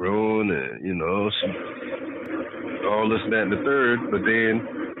thinks she grown, and, you know, she all this, that, and the third. But then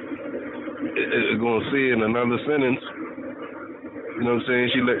it's going to say in another sentence, you know what I'm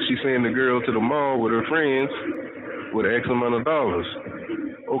saying, she sending the girl to the mall with her friends with X amount of dollars.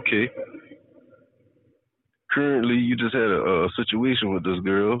 Okay. Currently, you just had a situation with this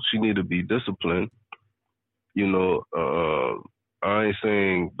girl. She need to be disciplined. You know, I ain't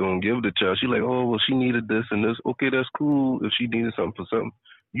saying don't give the child. She like, oh, well, she needed this and this. Okay, that's cool. If she needed something for something,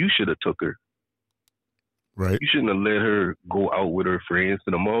 you should have took her. Right. You shouldn't have let her go out with her friends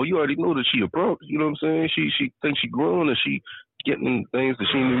to the mall. You already know that she a punk. You know what I'm saying? She thinks she grown and she getting things that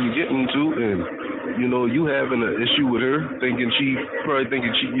she need to be getting into. And, you know, you having an issue with her, probably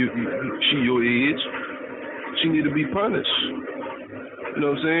thinking she your age. She need to be punished. You know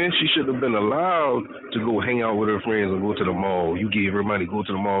what I'm saying? She should have been allowed to go hang out with her friends and go to the mall. You gave her money, go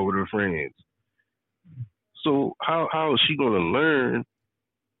to the mall with her friends. So how is she going to learn?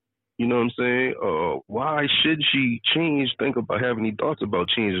 You know what I'm saying? Why should she think about having any thoughts about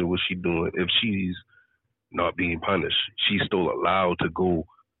changing what she's doing if she's not being punished? She's still allowed to go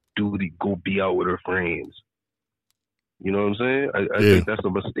be out with her friends. You know what I'm saying? I think that's a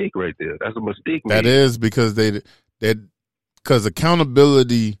mistake right there. That's a mistake, man. That is, because because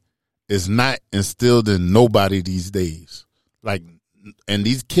accountability is not instilled in nobody these days. Like, and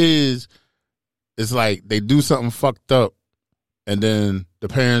these kids, it's like they do something fucked up, and then the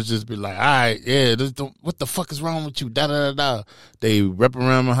parents just be like, all right, yeah, what the fuck is wrong with you? Da da da da. They rep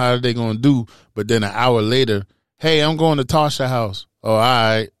around on how they gonna do, but then an hour later, hey, I'm going to Tasha's house. Oh, all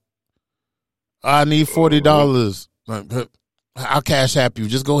right. I need $40. I'll cash app you.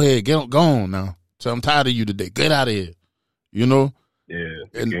 Just go ahead. Go on now. So I'm tired of you today. Get out of here. You know? Yeah,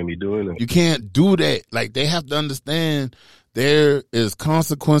 you can't be doing that. You can't do that. Like, they have to understand there is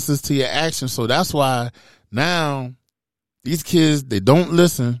consequences to your actions. So that's why now these kids, they don't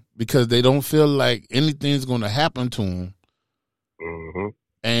listen because they don't feel like anything's going to happen to them. Mm-hmm.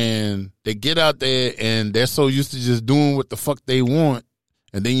 And they get out there and they're so used to just doing what the fuck they want.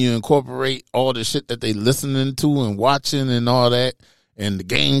 And then you incorporate all the shit that they listening to and watching and all that, and the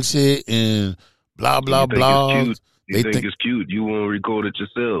gang shit and blah, blah, blah. You think it's cute. You want to record it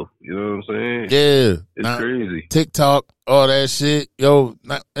yourself. You know what I'm saying? Yeah. It's crazy. TikTok, all that shit. Yo,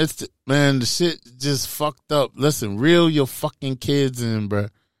 man, the shit just fucked up. Listen, reel your fucking kids in, bro.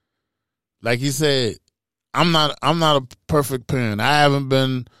 Like he said, I'm not a perfect parent. I haven't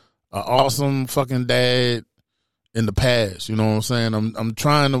been an awesome fucking dad in the past. You know what I'm saying? I'm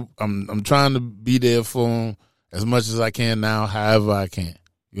trying to be there for him as much as I can now, however I can.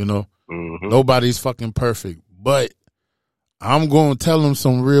 You know, Nobody's fucking perfect, but I'm going to tell him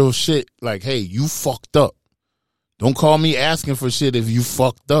some real shit. Like, hey, you fucked up. Don't call me asking for shit if you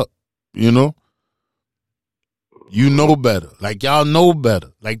fucked up. You know. You know better. Like, y'all know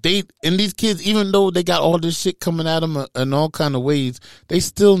better. Like, and these kids, even though they got all this shit coming at them in all kind of ways, they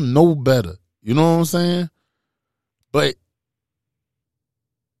still know better. You know what I'm saying? But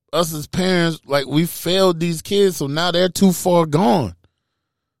us as parents, like, we failed these kids, so now they're too far gone.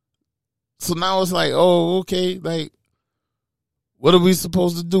 So now it's like, oh, okay, like, what are we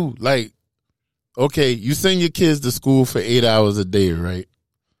supposed to do? Like, okay, you send your kids to school for 8 hours a day, right?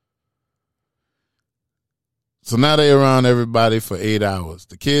 So now they're around everybody for 8 hours.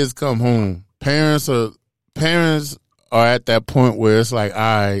 The kids come home. Parents are at that point where it's like, all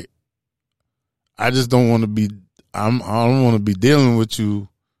right, I just don't want to be. I don't want to be dealing with you,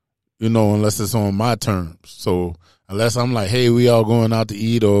 you know, unless it's on my terms. So unless I'm like, hey, we all going out to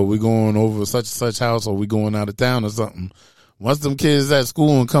eat, or we going over such and such house, or we going out of town or something. Once them kids at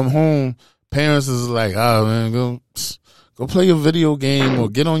school and come home, parents is like, oh man, go play a video game or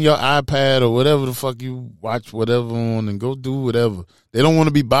get on your iPad or whatever the fuck you watch whatever on and go do whatever. They don't want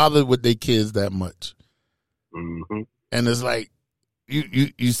to be bothered with their kids that much. Mm-hmm. And it's like,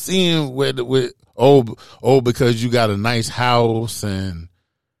 you seeing because you got a nice house and,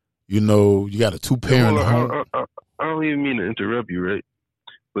 you know, you got a 2-parent home. I don't even mean to interrupt you, right?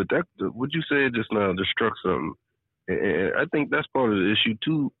 But what you said just now just struck something. And I think that's part of the issue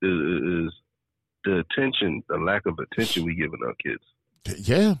too, is the attention, the lack of attention we giving our kids.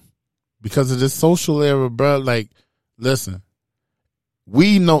 Yeah. Because of this social era, bro. Like, listen,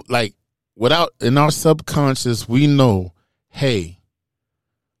 we know, like, in our subconscious, we know, hey,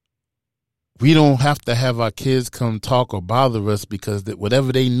 we don't have to have our kids come talk or bother us because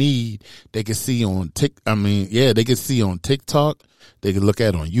whatever they need, they can see on they can see on TikTok, they can look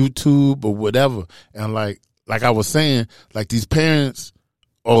at on YouTube or whatever. And like I was saying, like these parents,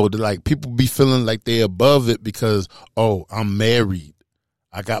 like people be feeling like they're above it because, I'm married.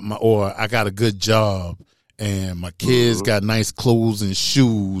 I got a good job and my kids got nice clothes and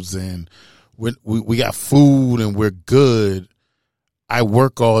shoes and we got food and we're good. I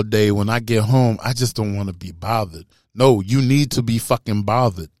work all day. When I get home, I just don't want to be bothered. No, you need to be fucking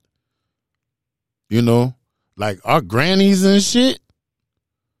bothered. You know, like our grannies and shit,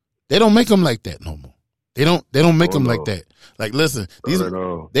 they don't make them like that no more. They don't make them like that. Like, listen,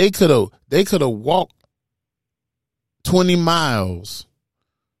 they could have walked 20 miles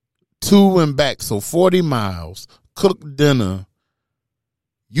to and back, so 40 miles, cooked dinner.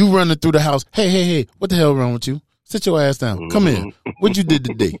 You running through the house. Hey, what the hell wrong with you? Sit your ass down. Come in. What you did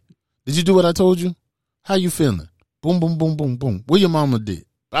today? Did you do what I told you? How you feeling? Boom, boom, boom, boom, boom. What your mama did?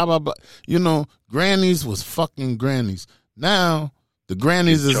 Blah, blah, blah. You know, grannies was fucking grannies. Now, the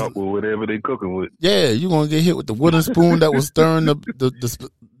grannies is with whatever they cooking with. Yeah, you gonna get hit with the wooden spoon that was stirring the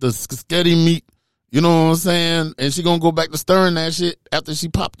sketty meat. You know what I'm saying? And she gonna go back to stirring that shit after she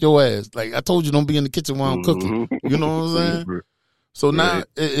popped your ass. Like I told you, don't be in the kitchen while I'm cooking. You know what I'm saying? So now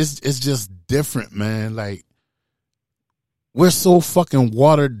it's just different, man. Like we're so fucking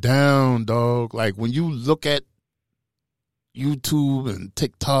watered down, dog. Like when you look at YouTube and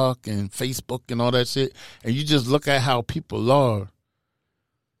TikTok and Facebook and all that shit, and you just look at how people are.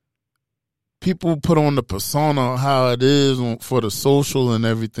 People put on the persona how it is for the social and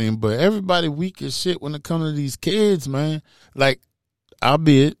everything, but everybody weak as shit when it comes to these kids, man. Like,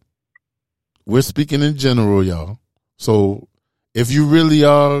 albeit, we're speaking in general, y'all. So, if you really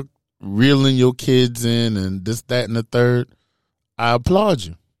are reeling your kids in and this, that, and the third, I applaud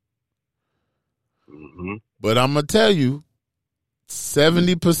you. Mm-hmm. But I'm going to tell you,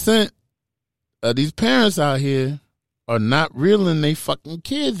 70% of these parents out here are not reeling they fucking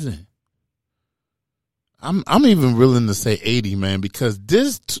kids in. I'm even willing to say 80, man, because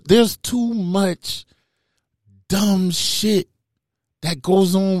there's too much dumb shit that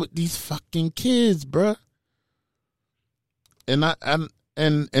goes on with these fucking kids, bruh. And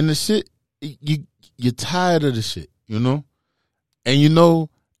and the shit, you're tired of the shit, you know? And you know,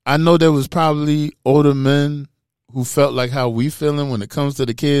 I know there was probably older men who felt like how we feeling when it comes to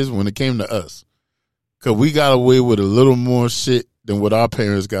the kids when it came to us. Cause we got away with a little more shit than what our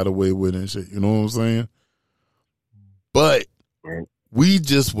parents got away with and shit, you know what I'm saying? But we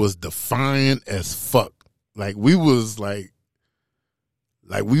just was defiant as fuck. Like we was like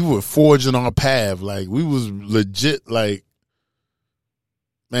we were forging our path. Like we was legit like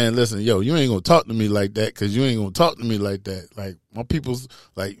Man, listen, yo, you ain't gonna talk to me like that because you ain't gonna talk to me like that. Like, my people's,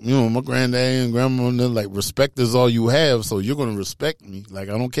 like, you know, my granddad and grandma, and them, like, respect is all you have, so you're gonna respect me. Like,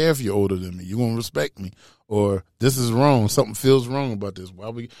 I don't care if you're older than me. You're gonna respect me. Or, this is wrong. Something feels wrong about this. Why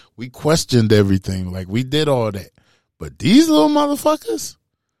we questioned everything. Like, we did all that. But these little motherfuckers,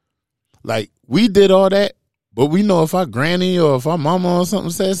 like, we did all that, but we know if our granny or if our mama or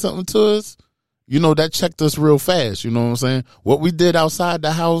something said something to us, you know, that checked us real fast. You know what I'm saying? What we did outside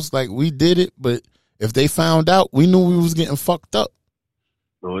the house, like, we did it, but if they found out, we knew we was getting fucked up.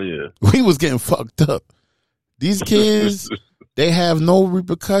 Oh, yeah. We was getting fucked up. These kids, they have no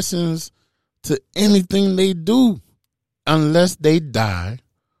repercussions to anything they do unless they die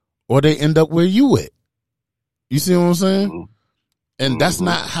or they end up where you at. You see what I'm saying? Mm-hmm. And that's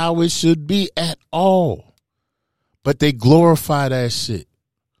not how it should be at all. But they glorify that shit.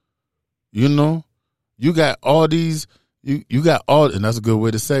 You know, you got all these, you got all, and that's a good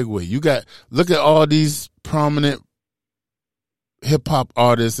way to segue. Look at all these prominent hip hop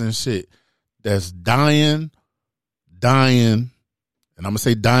artists and shit that's dying, and I'm going to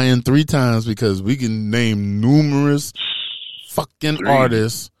say dying 3 times because we can name numerous fucking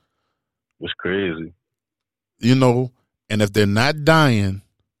artists. It's crazy. You know, and if they're not dying,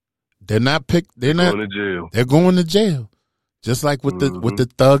 they're not picked, they're not going to jail. They're going to jail. Just like with the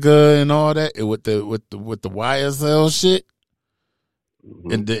Thugger and all that, and with the YSL shit,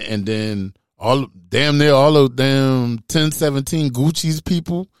 and then all damn near all of them 1017 Gucci's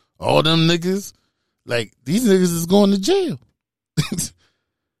people, all them niggas, like these niggas is going to jail.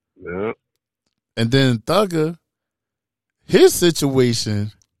 Yeah. And then Thugger, his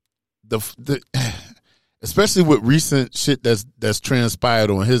situation, the especially with recent shit that's transpired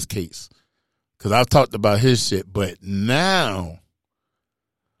on his case. Because I've talked about his shit, but now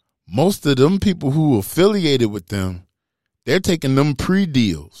most of them people who affiliated with them, they're taking them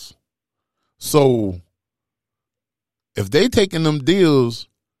pre-deals. So if they taking them deals,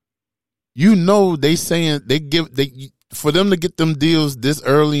 you know they saying for them to get them deals this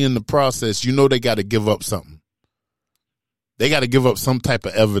early in the process, you know they got to give up something. They got to give up some type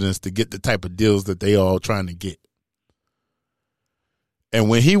of evidence to get the type of deals that they all trying to get. And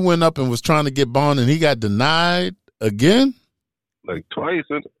when he went up and was trying to get bond and he got denied again. Like twice.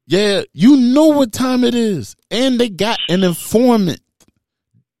 Yeah, you know what time it is. And they got an informant.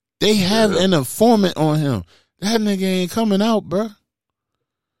 They have an informant on him. That nigga ain't coming out, bro.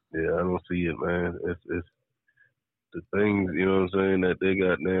 Yeah, I don't see it, man. It's the things, you know what I'm saying, that they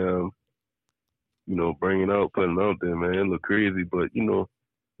got now, you know, bringing out, putting out there, man. It look crazy, but, you know,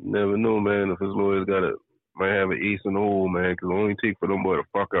 you never know, man, if his lawyers might have an ace in the hole, man, because it only take for them boy to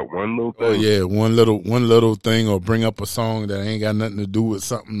fuck up one little thing. Oh yeah, one little thing, or bring up a song that ain't got nothing to do with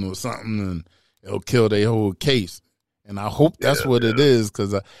something, and it'll kill their whole case. And I hope that's what it is,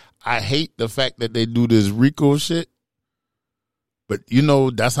 because I hate the fact that they do this RICO shit. But you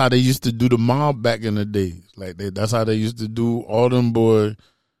know, that's how they used to do the mob back in the days. Like that's how they used to do all them boy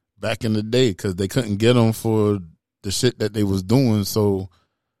back in the day, because they couldn't get them for the shit that they was doing. So,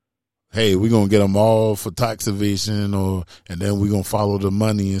 hey, we're going to get them all for tax evasion, and then we're going to follow the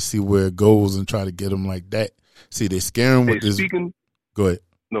money and see where it goes and try to get them like that. See, they scare them with this. Go ahead.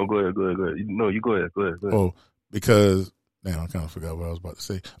 No, go ahead. No, you go ahead. Go ahead. Oh, because, man, I kind of forgot what I was about to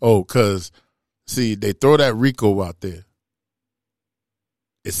say. Oh, because, see, they throw that RICO out there.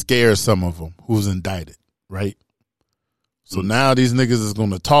 It scares some of them who's indicted, right? So now these niggas is going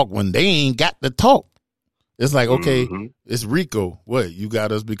to talk when they ain't got to talk. It's like, okay, it's RICO. What, you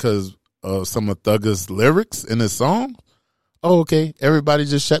got us because of some of Thugger's lyrics in his song? Oh, okay, everybody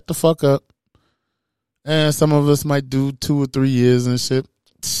just shut the fuck up. And some of us might do 2 or 3 years and shit.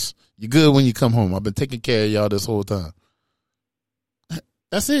 You good when you come home. I've been taking care of y'all this whole time.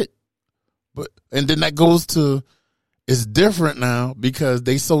 That's it. And then that goes to, it's different now because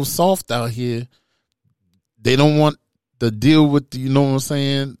they so soft out here. They don't want to deal with, you know what I'm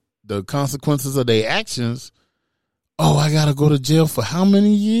saying, the consequences of their actions. Oh, I gotta go to jail for how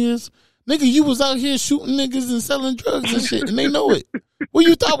many years? Nigga, you was out here shooting niggas and selling drugs and shit, and they know it. What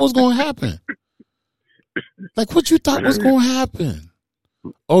you thought was gonna happen? Like, what you thought was gonna happen?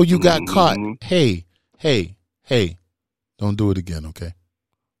 Oh, you got caught. Hey, don't do it again, okay?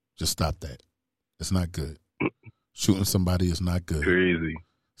 Just stop that. It's not good. Shooting somebody is not good. Crazy.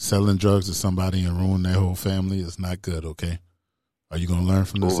 Selling drugs to somebody and ruin their whole family is not good, okay? Are you going to learn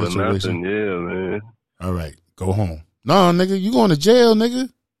from this situation? Nothing, yeah, man. All right, go home. No, nigga, you going to jail,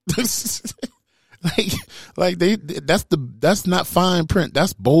 nigga. That's not fine print.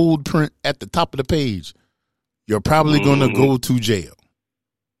 That's bold print at the top of the page. You're probably going to go to jail.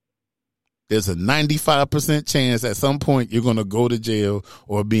 there's a 95% chance at some point you're going to go to jail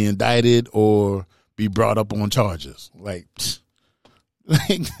or be indicted or be brought up on charges. Like we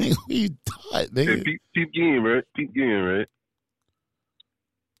thought, nigga. Hey, peep game, right? Peep game, right?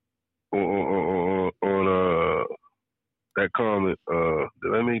 On that comment,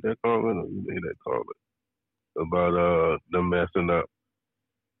 did I make that comment or you made that comment about them messing up?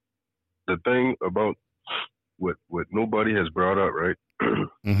 The thing about what nobody has brought up, right?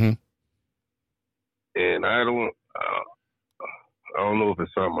 Mm-hmm. And I don't know if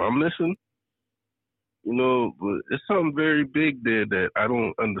it's something I'm missing, you know, but it's something very big there that I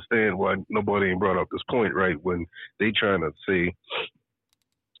don't understand why nobody ain't brought up this point, right? When they trying to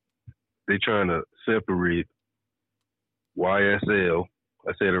separate YSL.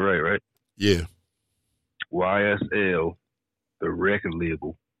 I said it right? Yeah. YSL, the record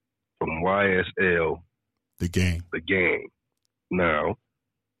label, from YSL, the gang. Now,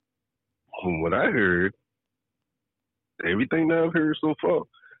 from what I heard, everything that I've heard so far,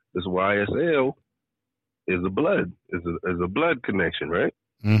 this YSL is a blood connection, right?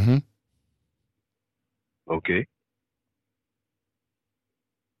 Mm-hmm. Okay.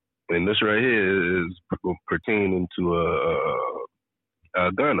 And this right here is pertaining to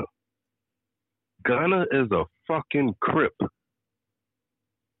Ghana. Ghana is a fucking Crip.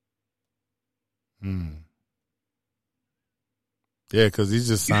 Yeah, because he's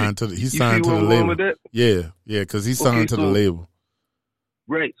just signed to the label. Yeah, because he's signed to the label.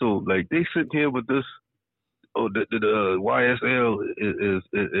 Right. So like they sit here with this. Oh, the YSL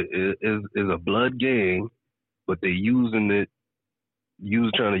is a blood gang, but they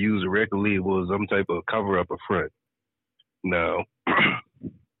trying to use the record label as some type of cover up a front. Now,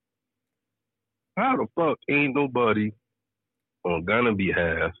 how the fuck ain't nobody on Ghana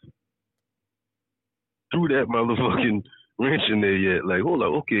behalf threw that motherfucking wrench in there yet? Like, hold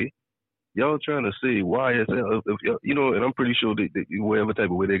up, okay, y'all trying to say YSL, you know, and I'm pretty sure they whatever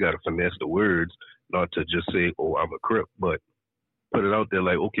type of way they got to finesse the words, not to just say, oh, I'm a Crip, but put it out there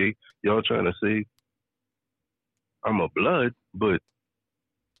like, okay, y'all trying to say I'm a blood, but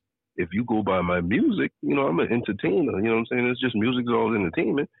if you go by my music, you know, I'm an entertainer, you know what I'm saying? It's just music's all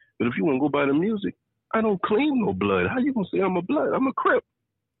entertainment. But if you want to go by the music, I don't claim no blood. How you gonna say I'm a blood? I'm a Crip.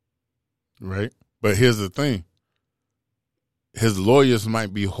 Right. But here's the thing. His lawyers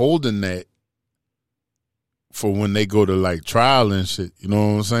might be holding that for when they go to like trial and shit. You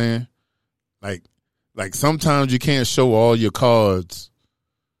know what I'm saying? Like sometimes you can't show all your cards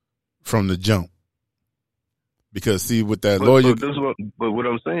from the jump. Because see, with that lawyer, but what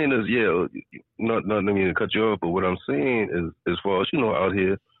I'm saying is, yeah, not I mean to cut you off, but what I'm saying is, as far as you know, out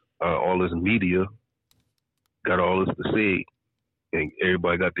here, all this media got all this to say, and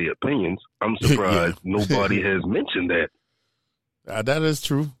everybody got their opinions. I'm surprised nobody has mentioned that. That is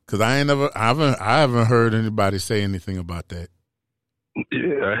true, because I haven't heard anybody say anything about that.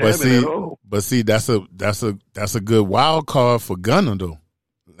 Yeah, I haven't at all. But see, that's a good wild card for Gunna though.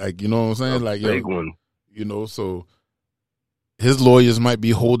 Like, you know what I'm saying? Like, big one. You know, so his lawyers might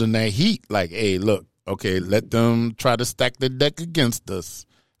be holding that heat. Like, hey, look, okay, let them try to stack the deck against us.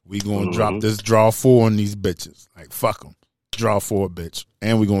 We gonna drop this draw 4 on these bitches. Like, fuck them. Draw 4, bitch.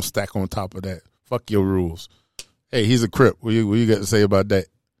 And we gonna stack on top of that. Fuck your rules. Hey, he's a Crip. What you got to say about that?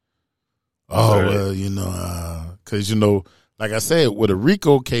 Oh, well, you know, because, you know, like I said, with a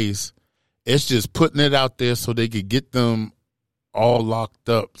RICO case, it's just putting it out there so they could get them all locked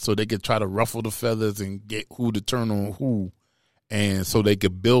up, so they could try to ruffle the feathers and get who to turn on who, and so they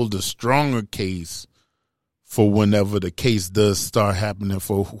could build a stronger case for whenever the case does start happening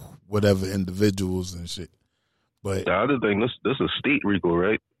for whatever individuals and shit. But the other thing, this is state RICO,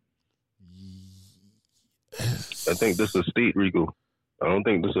 right? Yes. I think this is state RICO. I don't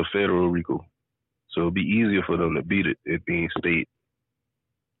think this is a federal RICO. So it'll be easier for them to beat it being state.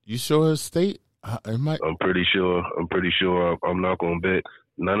 You sure it's state? I'm pretty sure. I'm not gonna bet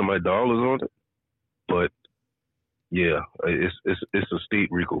none of my dollars on it, but yeah, it's a state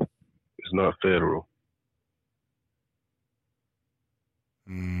RICO. It's not federal.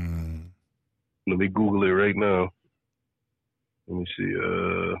 Let me Google it right now. Let me see.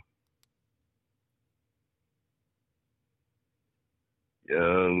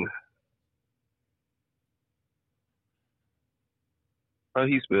 Young. How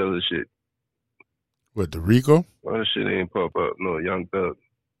he spell this shit? What, the RICO? Why this shit ain't pop up? No, Young Thug.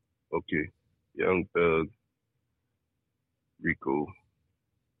 Okay. Young Thug. RICO.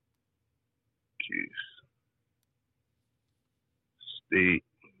 Jeez. State.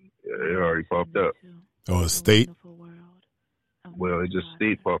 Yeah, it already popped up. Oh, it's state? Well, it just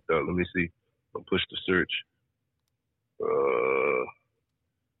state popped up. Let me see. I'll push the search.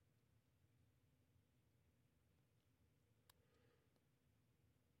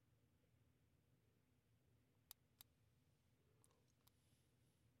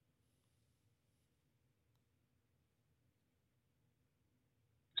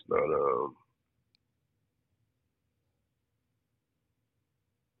 But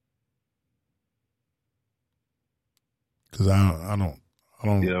because I don't.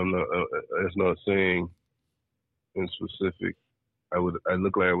 yeah, I'm not. It's not saying in specific. I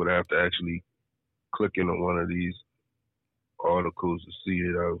look like I would have to actually click into one of these articles to see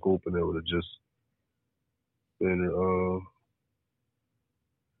it. I was hoping it would have just been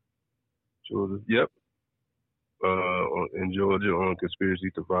Georgia. Yep. In Georgia on conspiracy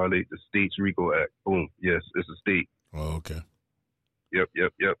to violate the state's RICO Act. Boom. Yes, it's a state. Oh, okay. Yep.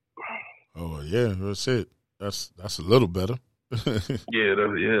 Oh yeah, that's it. That's a little better. Yeah,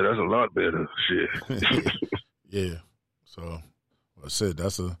 that's a lot better. Shit. Yeah. So I said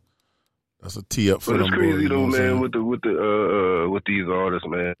that's a tee up for But them it's crazy boys, though, man. With these artists,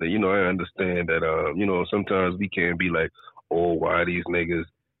 man. You know, I understand that. You know, sometimes we can be like, oh, why these niggas?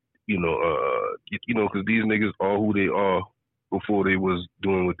 You know, because these niggas are who they are before they was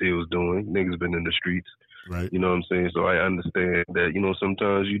doing what they was doing. Niggas been in the streets, right? You know what I'm saying? So I understand that. You know,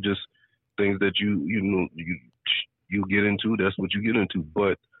 sometimes you just things that you get into. That's what you get into.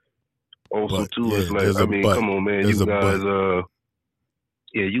 But also too, yeah, it's like, I mean, come on, man. You guys,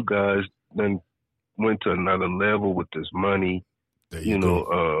 you guys then went to another level with this money. You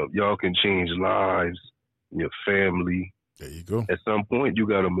know, y'all can change lives, your family. There you go. At some point, you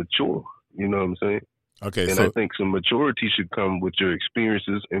got to mature. You know what I'm saying? Okay. And I think some maturity should come with your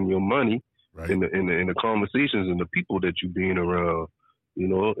experiences and your money, right, in the conversations and the people that you being around. You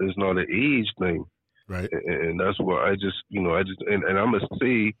know, it's not an age thing. Right. And that's why I just and I'm going to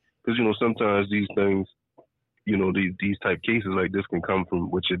say, because, you know, sometimes these things, you know, these type cases like this can come from,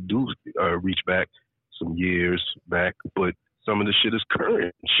 which it do reach back some years back, but some of the shit is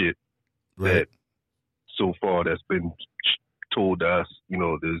current shit, right, that so far that's been told to us, you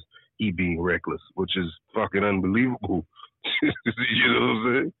know, there's he being reckless, which is fucking unbelievable. You know what I'm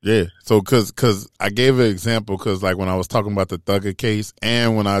saying? Yeah. So, cause I gave an example, cause like when I was talking about the Thugger case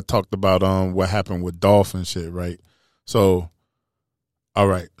and when I talked about what happened with Dolph and shit, right? So, all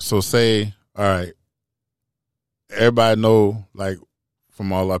right. So say, all right, everybody know, like,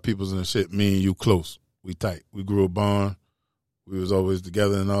 from all our peoples and shit, me and you close, we tight, we grew a bond, we was always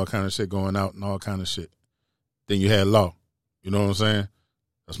together and all kind of shit, going out and all kind of shit. Then you had Law, you know what I'm saying?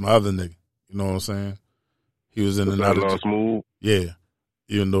 That's my other nigga, you know what I'm saying? He was in and out of Law Smooth. Yeah,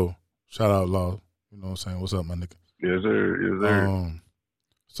 even though, shout out Law, you know what I'm saying? What's up, my nigga? Yes, sir. Yes, sir.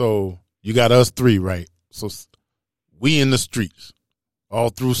 So you got us three, right? So we in the streets, all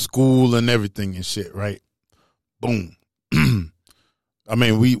through school and everything and shit, right? Boom. I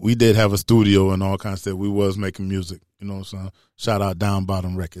mean, we did have a studio and all kinds of stuff. We was making music, you know what I'm saying? Shout out Down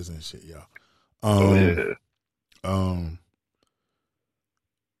Bottom Records and shit, y'all.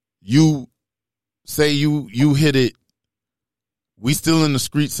 You say you hit it. We still in the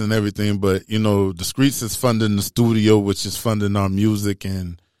streets and everything, but you know the streets is funding the studio, which is funding our music,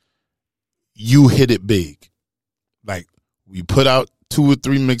 and you hit it big. Like we put out 2 or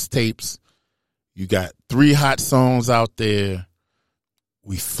 3 mixtapes. You got 3 hot songs out there.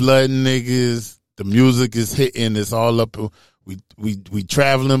 We flooding niggas. The music is hitting. It's all up. We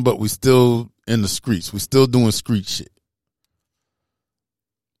traveling, but we still in the streets. We still doing street shit.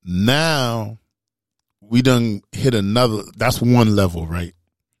 Now we done hit another. That's one level, right?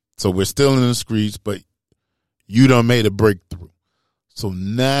 So we're still in the streets, but you done made a breakthrough. So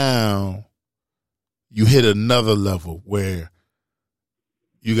now you hit another level where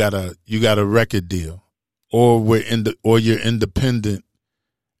you got a record deal, or you're independent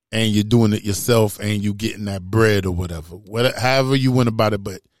and you're doing it yourself and you getting that bread or whatever. However you went about it,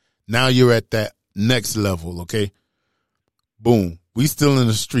 but now you're at that next level, okay? Boom. We still in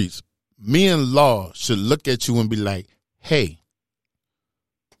the streets. Me and Law should look at you and be like, hey,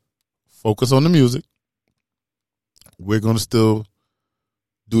 focus on the music. We're going to still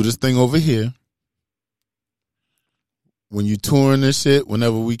do this thing over here. When you touring this shit,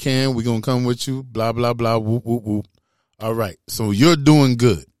 whenever we can, we're going to come with you, blah, blah, blah, whoop, whoop, whoop. All right. So you're doing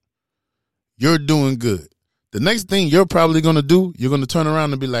good. You're doing good. The next thing you're probably going to do, you're going to turn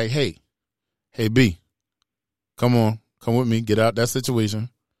around and be like, hey, B, come on. Come with me. Get out that situation.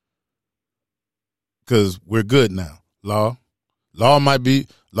 Because we're good now. Law might be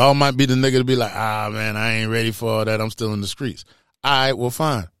the nigga to be like, man, I ain't ready for all that. I'm still in the streets. All right, well,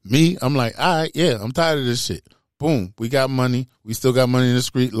 fine. Me, I'm like, all right, yeah, I'm tired of this shit. Boom. We got money. We still got money in the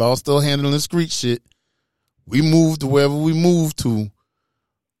street. Law still handling street shit. We move to wherever we move to.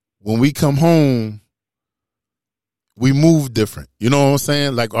 When we come home, we move different. You know what I'm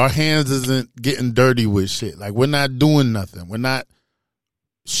saying? Like our hands isn't getting dirty with shit. Like we're not doing nothing. We're not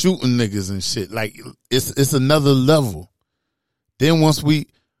shooting niggas and shit. Like it's another level. Then once we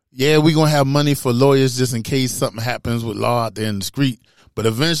yeah, we gonna have money for lawyers just in case something happens with law out there in the street. But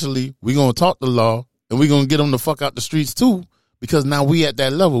eventually, we gonna talk to law and we gonna get them the fuck out the streets too. Because now we at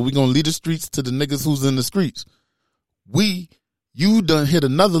that level. We gonna lead the streets to the niggas who's in the streets. You done hit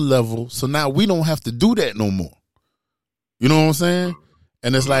another level, so now we don't have to do that no more. You know what I'm saying?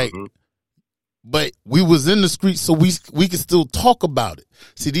 And it's like, but we was in the streets, so we can still talk about it.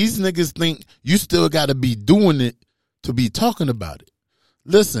 See, these niggas think you still got to be doing it to be talking about it.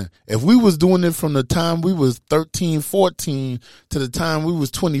 Listen, if we was doing it from the time we was 13, 14 to the time we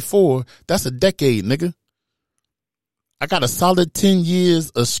was 24, that's a decade, nigga. I got a solid 10 years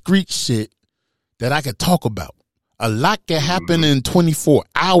of street shit that I could talk about. A lot can happen in 24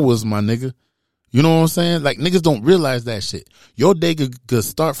 hours, my nigga. You know what I'm saying? Like, niggas don't realize that shit. Your day could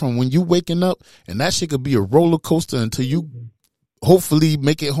start from when you waking up, and that shit could be a roller coaster until you hopefully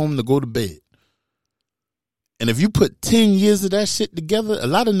make it home to go to bed. And if you put 10 years of that shit together, a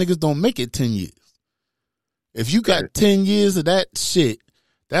lot of niggas don't make it 10 years. If you got 10 years of that shit,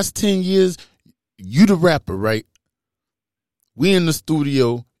 that's 10 years. You the rapper, right? We in the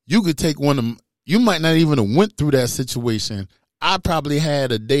studio. You could take one of them. You might not even have went through that situation. I probably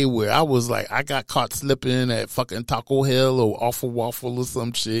had a day where I was like, I got caught slipping at fucking Taco Hell or Awful Waffle or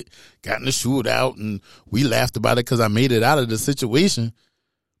some shit, got in a shootout, and we laughed about it because I made it out of the situation.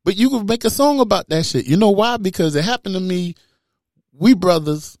 But you could make a song about that shit. You know why? Because it happened to me. We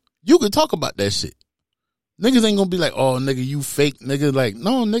brothers. You could talk about that shit. Niggas ain't gonna be like, oh, nigga, you fake, nigga. Like,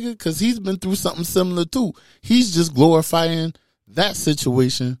 no, nigga, because he's been through something similar too. He's just glorifying that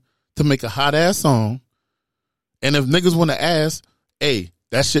situation to make a hot ass song. And if niggas want to ask, hey,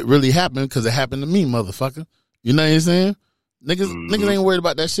 that shit really happened because it happened to me, motherfucker. You know what I'm saying? Niggas ain't worried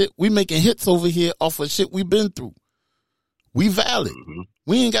about that shit. We making hits over here off of shit we been through. We valid.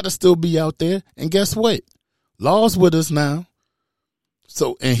 We ain't got to still be out there. And guess what? Law's with us now.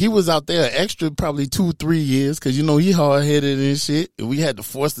 So, and he was out there an extra probably 2-3 years because, you know, he hard-headed and shit. And we had to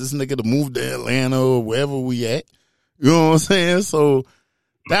force this nigga to move to Atlanta or wherever we at. You know what I'm saying? So,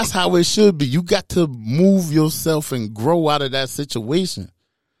 that's how it should be. You got to move yourself and grow out of that situation.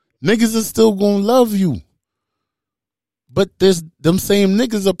 Niggas are still gonna love you. But there's them same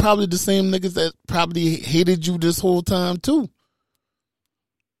niggas are probably the same niggas that probably hated you this whole time too.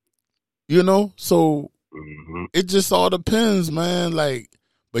 You know? So it just all depends, man. Like,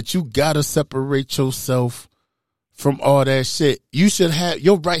 but you gotta separate yourself from all that shit. You should have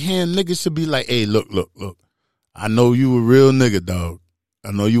your right hand nigga should be like, hey, look. I know you a real nigga, dog.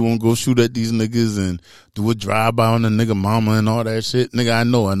 I know you won't go shoot at these niggas and do a drive-by on the nigga mama and all that shit. Nigga, I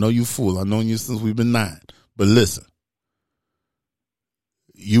know you fool. I known you since we've been 9. But listen.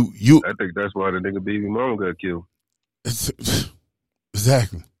 You I think that's why the nigga baby mama got killed.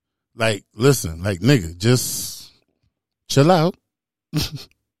 Exactly. Like, listen, like, nigga, just chill out.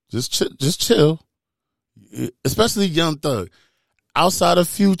 just chill. Especially Young Thug. Outside of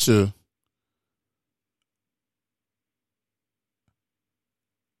Future,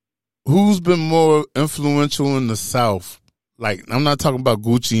 who's been more influential in the South? Like, I'm not talking about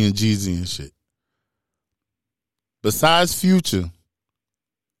Gucci and Jeezy and shit. Besides Future,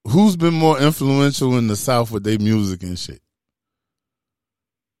 who's been more influential in the South with their music and shit?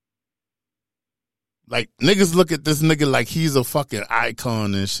 Like, niggas look at this nigga like he's a fucking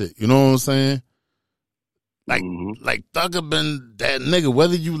icon and shit. You know what I'm saying? Like Thugger been that nigga.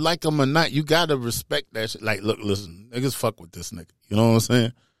 Whether you like him or not, you gotta respect that shit. Like, look, listen, niggas fuck with this nigga. You know what I'm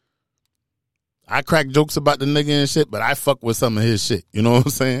saying? I crack jokes about the nigga and shit, but I fuck with some of his shit. You know what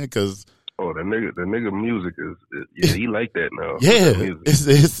I'm saying? Because the nigga music is he like that now. Yeah,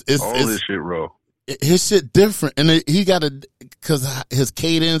 it's all this shit raw. His shit different, and he got because his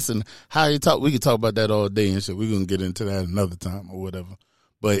cadence and how he talk. We could talk about that all day and shit. We're gonna get into that another time or whatever.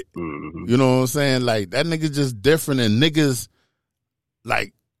 But you know what I'm saying? Like, that nigga just different, and niggas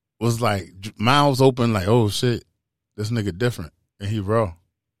like was like mouths open, like, oh shit, this nigga different, and he raw,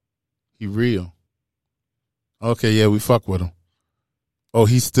 he real. Okay, yeah, we fuck with him. Oh,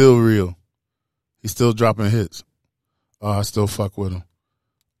 he's still real. He's still dropping hits. Oh, I still fuck with him.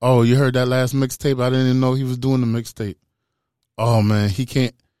 Oh, you heard that last mixtape? I didn't even know he was doing the mixtape. Oh man, he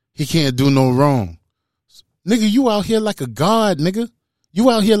can't do no wrong. Nigga, you out here like a god, nigga. You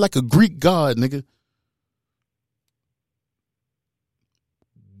out here like a Greek god, nigga.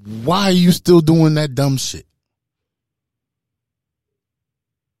 Why are you still doing that dumb shit?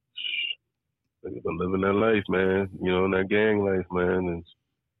 They've been living that life, man. You know, that gang life, man.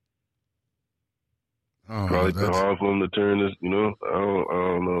 It's probably been hard for them to turn this, you know. I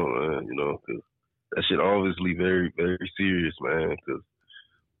don't know, man, you know, because that shit obviously very, very serious, man. Because,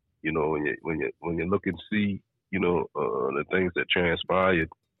 you know, when you look and see, you know, the things that transpired,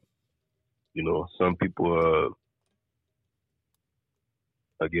 You know, some people,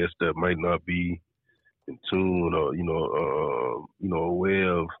 I guess that might not be in tune or aware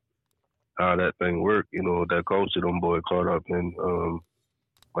of how that thing work. You know, that culture them boy caught up in.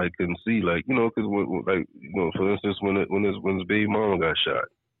 Like couldn't see, like because for instance, when his baby mama got shot,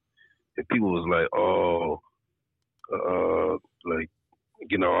 and people was like, like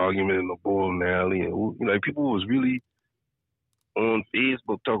getting an argument in the bowling alley, and like people was really on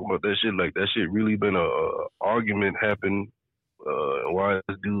Facebook talking about that shit. Like that shit really been a argument happen. Why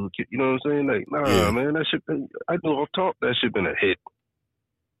this dude? You know what I'm saying? Like, nah, man, that shit. I know off top that shit been a hit.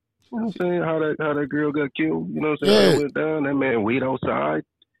 You know what I'm saying? How that girl got killed. You know what I'm saying? How it went down. That man wait outside.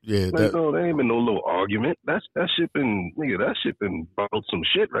 Yeah, like, no, there ain't been no little argument. That shit been about some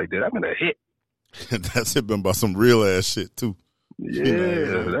shit right there. That been a hit. That shit been about some real ass shit too. Yeah,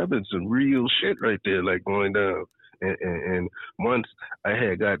 that been some real shit right there, like going down. And once I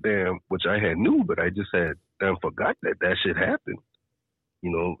had goddamn, which I had knew, but I just had damn forgot that shit happened. You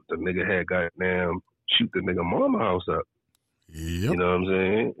know, the nigga had goddamn shoot the nigga mama house up. Yep. You know what I'm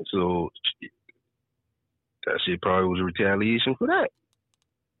saying? So that shit probably was a retaliation for that.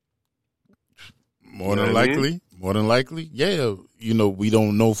 More than likely, yeah. You know, we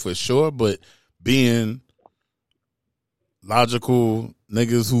don't know for sure, but being logical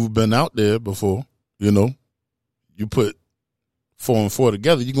niggas who've been out there before, you know, you put 4 and 4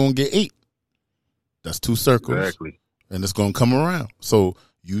 together, you're going to get 8. That's 2 circles. Exactly. And it's going to come around. So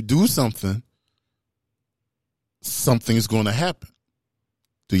you do something, something's going to happen.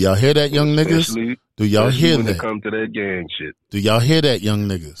 Do y'all hear that, young niggas? Do y'all hear when that? It come to that gang shit. Do y'all hear that, young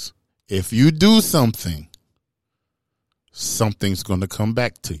niggas? If you do something, something's going to come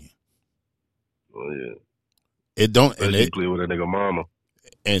back to you. Oh, yeah. It don't. And you play with a nigga mama.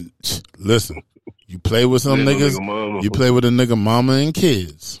 And listen, you play with some niggas, you play with a nigga mama and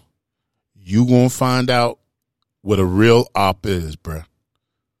kids, you going to find out what a real op is, bruh.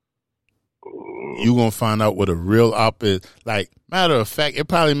 You going to find out what a real op is. Like, matter of fact, it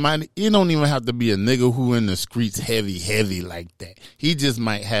don't even have to be a nigga who in the streets heavy like that. He just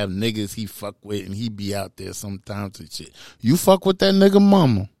might have niggas he fuck with and he be out there sometimes and shit. You fuck with that nigga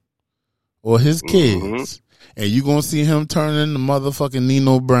mama or his kids and you going to see him turn into motherfucking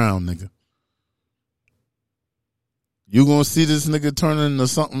Nino Brown, nigga. You going to see this nigga turn into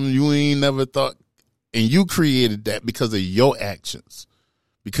something you ain't never thought, and you created that because of your actions.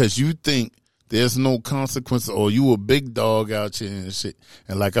 Because you think there's no consequence, or you a big dog out here and shit.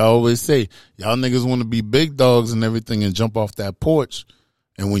 And like I always say, y'all niggas want to be big dogs and everything and jump off that porch.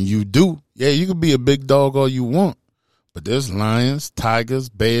 And when you do, yeah, you can be a big dog all you want. But there's lions, tigers,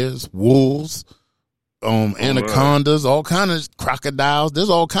 bears, wolves, anacondas, all kind of crocodiles. There's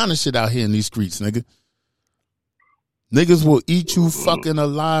all kind of shit out here in these streets, nigga. Niggas will eat you fucking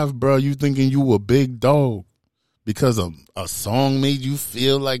alive, bro. You thinking you a big dog. Because a song made you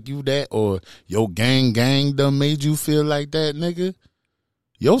feel like you that, or your gang done made you feel like that, nigga.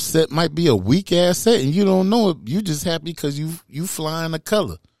 Your set might be a weak ass set and you don't know it. You just happy because you flying a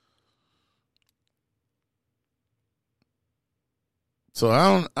color. So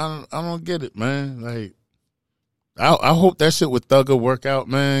I don't get it, man. Like I hope that shit with Thugger work out,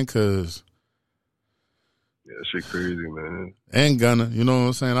 man, cause yeah, that shit crazy, man. And Gunna, you know what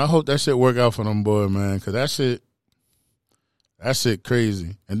I'm saying? I hope that shit work out for them boy, man, cause that shit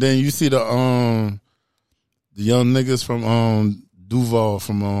crazy. And then you see the young niggas from Duval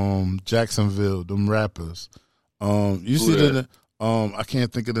from Jacksonville, them rappers. You see the I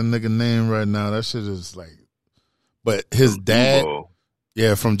can't think of the nigga name right now. That shit is like, but his dad,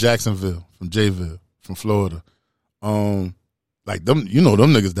 yeah, from Jacksonville, from Jayville, from Florida. Like them, you know,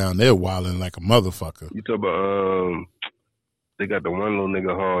 them niggas down there wilding like a motherfucker. You talk about they got the one little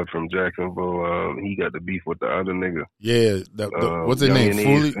nigga hard from Jacksonville. He got the beef with the other nigga. Yeah, what's his name?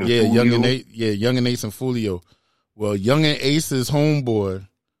 Fulio. Yeah, Young and Ace. Yeah, Young and Ace and Fulio. Well, Young and Ace's homeboy,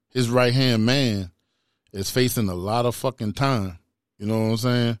 his right hand man, is facing a lot of fucking time. You know what I'm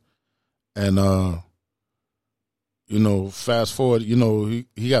saying? And you know, fast forward, you know,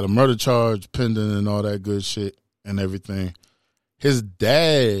 he got a murder charge pending and all that good shit and everything. His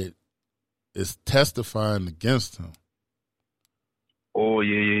dad is testifying against him. Oh,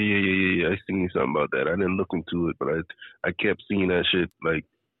 yeah. I seen something about that. I didn't look into it, but I kept seeing that shit, like,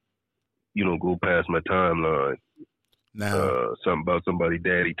 you know, go past my timeline. Now, something about somebody's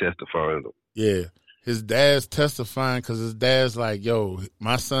daddy testifying. Yeah. His dad's testifying because his dad's like, yo,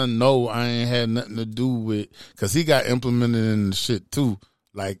 my son know I ain't had nothing to do with, because he got implemented in the shit too.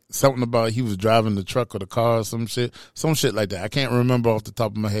 Like something about he was driving the truck or the car or some shit like that. I can't remember off the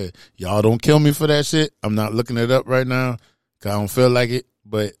top of my head. Y'all don't kill me for that shit. I'm not looking it up right now because I don't feel like it.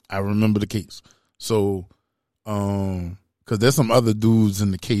 but I remember the case. So, because there's some other dudes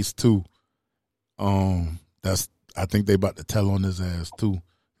in the case too. I think they about to tell on his ass too.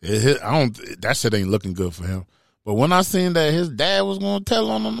 That shit ain't looking good for him. But when I seen that his dad was gonna tell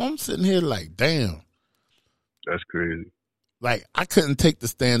on him, I'm sitting here like, damn. That's crazy. Like, I couldn't take the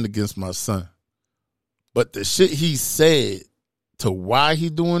stand against my son. But the shit he said to why he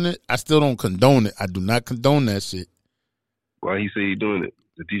doing it, I still don't condone it. I do not condone that shit. Why he say he doing it?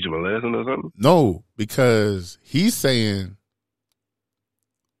 To teach him a lesson or something? No, because he's saying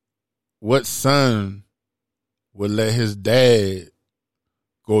what son would let his dad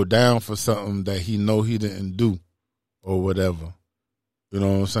go down for something that he know he didn't do or whatever. You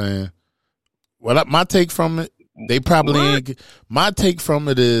know what I'm saying? Well, my take from it, they probably ain't. My take from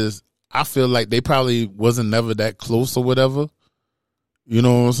it is, I feel like they probably wasn't never that close or whatever. You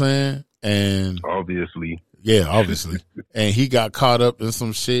know what I'm saying? And obviously. Yeah, obviously. And he got caught up in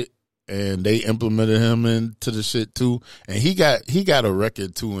some shit, and they implemented him into the shit too. And he got a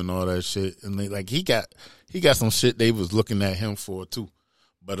record too and all that shit. And he got some shit they was looking at him for too.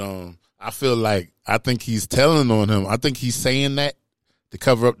 But I feel like, I think he's telling on him. I think he's saying that to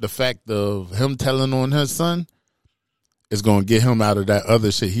cover up the fact of him telling on his son is going to get him out of that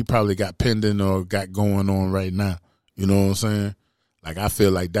other shit he probably got pending or got going on right now. You know what I'm saying? Like, I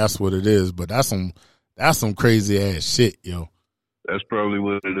feel like that's what it is. But that's some crazy ass shit, yo. That's probably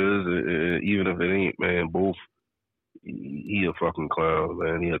what it is. Even if it ain't, man, both. He a fucking clown,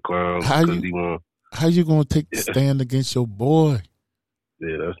 man. He a clown because he won. How you gonna take the stand against your boy?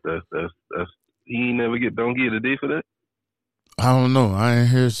 Yeah, that's. He ain't never don't get a day for that. I don't know. I ain't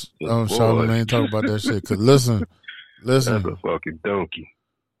hear Charlamagne talk about that shit. Cause listen. That's a fucking donkey.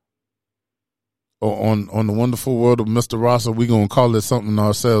 On the wonderful world of Mr. Rosser, we gonna call it something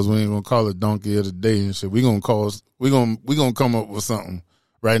ourselves. We ain't gonna call it donkey of the day and shit. We gonna come up with something.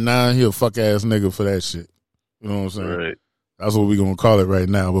 Right now, he a fuck ass nigga for that shit. You know what I'm saying? Right. That's what we gonna call it right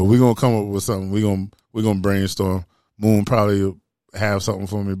now. But we gonna come up with something. We gonna brainstorm. Moon probably have something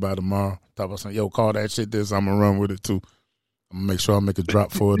for me by tomorrow. Talk about something. Yo, call that shit this. I'm gonna run with it too. I'm gonna make sure I make a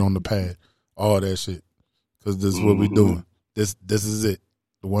drop for it on the pad. All that shit. Cause this is what we doing. This is it.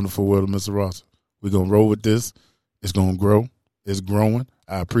 The wonderful world of Mr. Rosser. We're going to roll with this. It's going to grow. It's growing.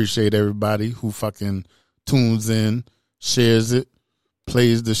 I appreciate everybody who fucking tunes in, shares it,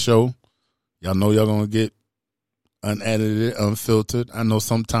 plays the show. Y'all know y'all going to get unedited, unfiltered. I know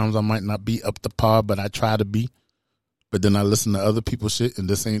sometimes I might not be up to par, but I try to be. But then I listen to other people's shit, and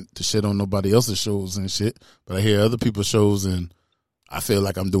this ain't the shit on nobody else's shows and shit. But I hear other people's shows, and I feel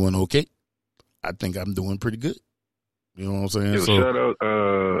like I'm doing okay. I think I'm doing pretty good. You know what I'm saying? Yo, shout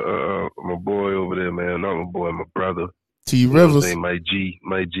out my boy over there, man. Not my boy, my brother. T Rivers. You know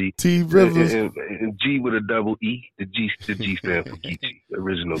my G. T Rivers. And G with a double E. The G stand for Geechee.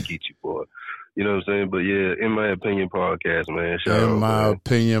 Original Geechee boy. You know what I'm saying? But yeah, In My Opinion podcast, man. Shout out, In My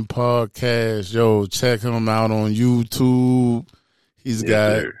Opinion podcast. Yo, check him out on YouTube. He's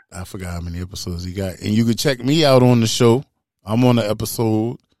got, I forgot how many episodes he got. And you can check me out on the show. I'm on the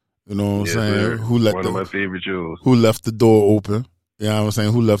episode. You know what I'm saying? One of my favorite shows. Who left the door open? You know what I'm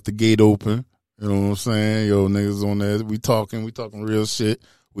saying? Who left the gate open? You know what I'm saying? Yo, niggas on there. We talking real shit.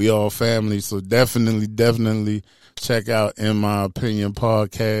 We all family. So definitely check out In My Opinion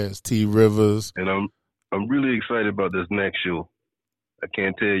podcast, T Rivers. And I'm really excited about this next show. I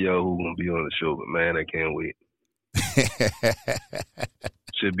can't tell y'all who's gonna be on the show, but man, I can't wait.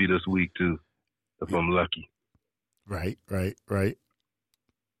 Should be this week too, if I'm lucky. Right.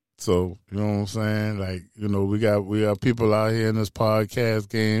 So, you know what I'm saying? Like, you know, we got people out here in this podcast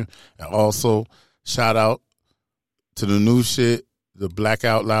game. And also, shout out to the new shit, the Black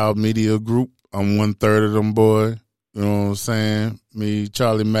Out Loud Media Group. I'm 1/3 of them, boy. You know what I'm saying? Me,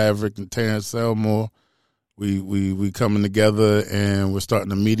 Charlie Maverick, and Terrence Elmore. We coming together and we're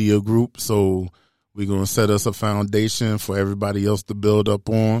starting a media group. So we're going to set us a foundation for everybody else to build up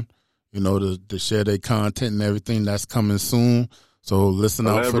on, you know, to share their content and everything. That's coming soon. So listen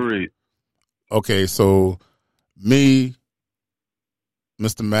out for. Okay, so me,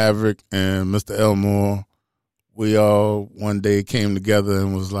 Mr. Maverick, and Mr. Elmore, we all one day came together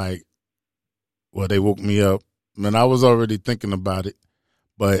and was like, well, they woke me up. Man, I was already thinking about it,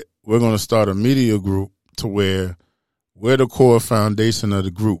 but we're going to start a media group to where we're the core foundation of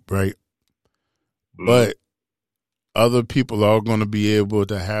the group, right? Mm-hmm. But other people are going to be able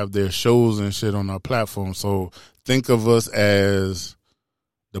to have their shows and shit on our platform. So think of us as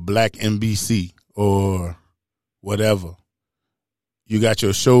the Black NBC or whatever. You got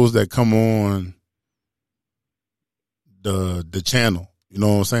your shows that come on the channel. You know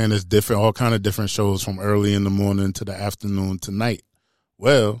what I'm saying? It's different, all kind of different shows from early in the morning to the afternoon to night.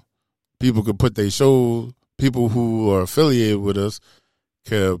 Well, people could put their shows, people who are affiliated with us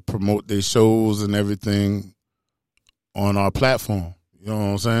can promote their shows and everything on our platform. You know what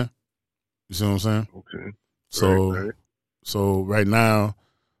I'm saying? You see what I'm saying? Okay. So, so right now,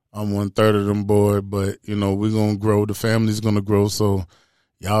 I'm 1/3 of them, boy, but, you know, we're going to grow. The family's going to grow. So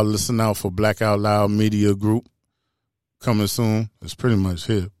y'all listen out for Black Out Loud Media Group coming soon. It's pretty much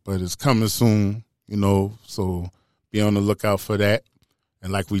here, but it's coming soon, you know, so be on the lookout for that.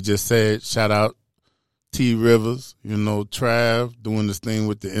 And like we just said, shout out T Rivers, you know, Trav doing this thing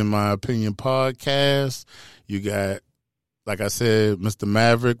with the In My Opinion podcast. You got, like I said, Mr.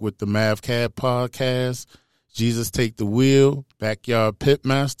 Maverick with the Mavcat podcast. Jesus Take the Wheel, Backyard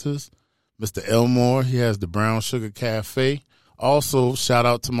Pitmasters. Mr. Elmore, he has the Brown Sugar Cafe. Also, shout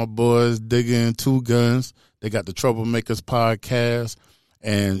out to my boys Digging Two Guns. They got the Troublemakers podcast.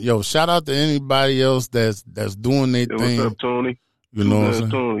 And, yo, shout out to anybody else that's doing their thing. What's up, Tony? You know what I'm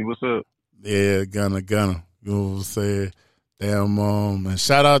saying? Tony, what's up? Yeah, Gunner. You know what I'm saying? Damn, and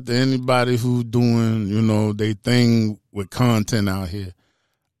shout out to anybody who doing, you know, they thing with content out here.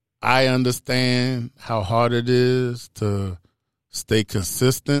 I understand how hard it is to stay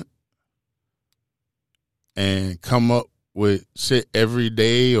consistent and come up with shit every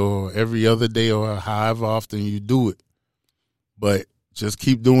day or every other day or however often you do it. But just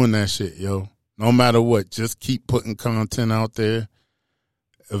keep doing that shit, yo. No matter what, just keep putting content out there.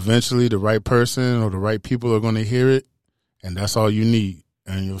 Eventually the right person or the right people are going to hear it, and that's all you need.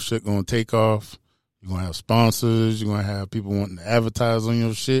 And your shit going to take off. You're going to have sponsors. You're going to have people wanting to advertise on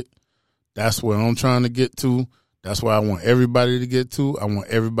your shit. That's where I'm trying to get to. That's where I want everybody to get to. I want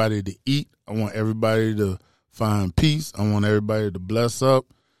everybody to eat. I want everybody to find peace. I want everybody to bless up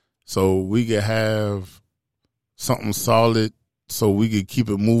so we can have something solid so we can keep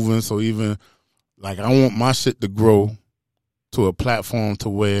it moving. So even, like, I want my shit to grow to a platform to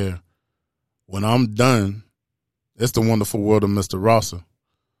where when I'm done, it's the wonderful world of Mr. Rosser.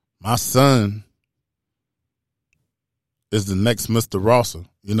 My son is the next Mr. Rosser.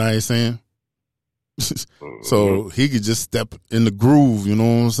 You know what I'm saying? So he could just step in the groove, you know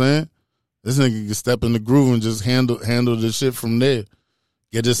what I'm saying? This nigga can step in the groove and just handle the shit from there.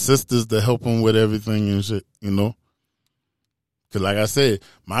 Get his sisters to help him with everything and shit, you know? Because like I said,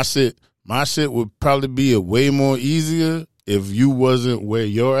 my shit would probably be a way more easier if you wasn't where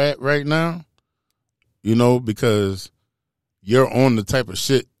you're at right now, you know, because you're on the type of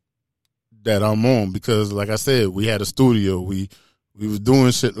shit that I'm on. Because like I said, we had a studio. We was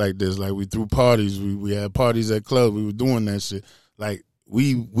doing shit like this. Like we threw parties. We had parties at clubs. We were doing that shit. Like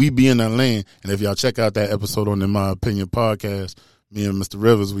we be in that lane. And if y'all check out that episode on In My Opinion podcast, me and Mr.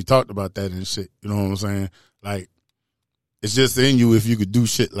 Rivers, we talked about that and shit. You know what I'm saying? Like, it's just in you if you could do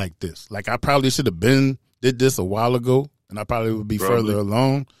shit like this. Like I probably should have did this a while ago, and I probably would be further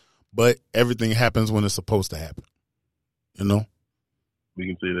along. But everything happens when it's supposed to happen. You know? We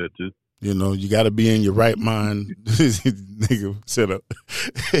can say that too. You know, you got to be in your right mind. Nigga, shut up.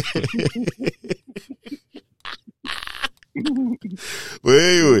 But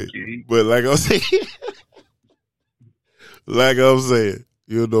anyway, but like I'm saying,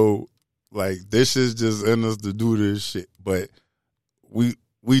 you know, like this shit's just in us to do this shit. But we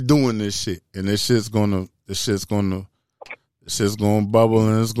doing this shit, and this shit's gonna bubble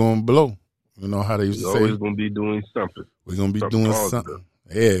and it's gonna blow. You know how they used to say. We're always gonna be doing something. We're gonna be doing something.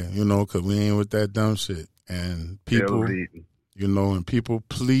 Yeah, you know, because we ain't with that dumb shit. And people, you know, and people,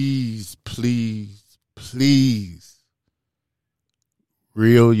 please, please, please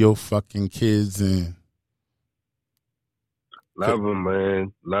reel your fucking kids in. Love them,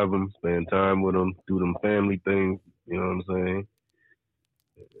 man. Love them. Spend time with them. Do them family things. You know what I'm saying?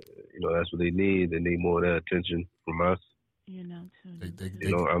 You know, that's what they need. They need more of that attention from us. You know,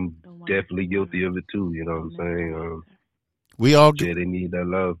 I'm definitely guilty of it too. You know what I'm saying? We all they need that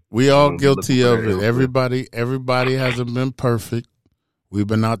love. We all guilty of it. Everybody hasn't been perfect. We've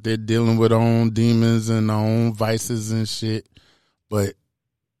been out there dealing with our own demons and our own vices and shit, but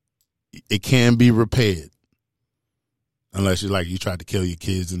it can be repaired. Unless you tried to kill your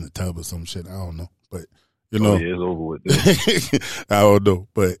kids in the tub or some shit. I don't know, but you know, it's over with that. I don't know,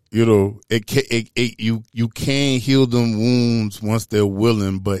 but you know, you can heal them wounds once they're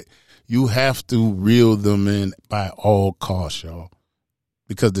willing, but you have to reel them in by all costs, y'all,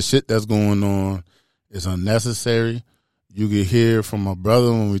 because the shit that's going on is unnecessary. You can hear from my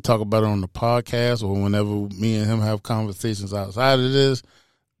brother when we talk about it on the podcast or whenever me and him have conversations outside of this.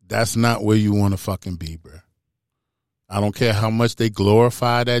 That's not where you want to fucking be, bro. I don't care how much they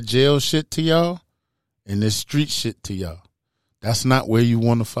glorify that jail shit to y'all and this street shit to y'all. That's not where you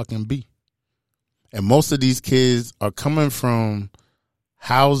want to fucking be. And most of these kids are coming from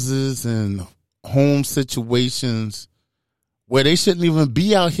houses and home situations where they shouldn't even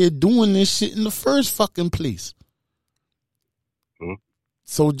be out here doing this shit in the first fucking place.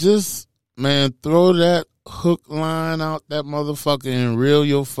 So just, man, throw that hook line out that motherfucker and reel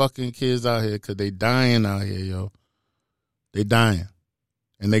your fucking kids out here, because they dying out here, yo. They dying.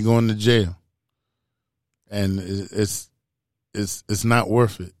 And they going to jail. And it's not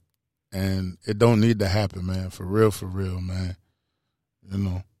worth it. And it don't need to happen, man. For real, man. You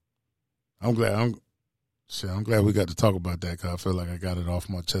know. I'm glad we got to talk about that, because I feel like I got it off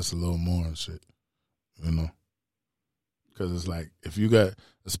my chest a little more and shit. You know. Because it's like, if you got,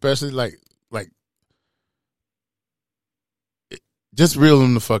 especially like, just reel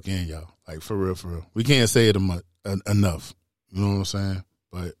them the fuck in, y'all. Like, for real. We can't say it enough. You know what I'm saying?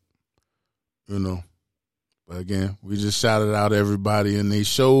 But, you know. But again, we just shouted out everybody in these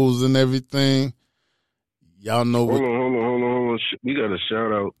shows and everything. Y'all know what. Hold on. We got to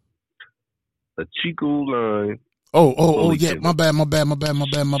shout out a Chico line. Oh, yeah. My bad.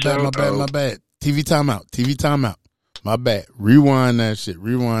 TV timeout. My bad. Rewind that shit.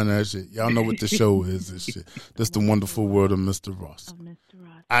 Y'all know what the show is. This shit. That's the wonderful world of Mr. Ross.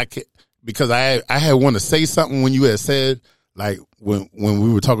 I can't, because I had want to say something when you had said, like, when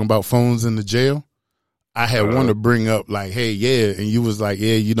we were talking about phones in the jail. I had want to bring up, like, hey, yeah, and you was like,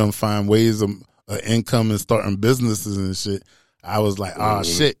 yeah, you don't find ways of income and starting businesses and shit. I was like,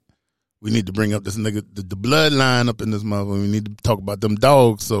 shit, we need to bring up this nigga, the bloodline up in this motherfucker. We need to talk about them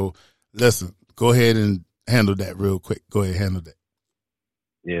dogs. So listen, go ahead and handle that real quick. Go ahead, handle that.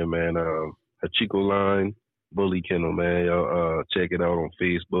 Yeah, man. A Chico line, Bully Kennel, man. Y'all check it out on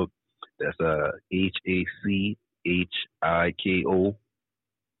Facebook. That's HACHIKO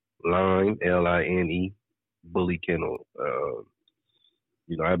line, LINE, Bully Kennel.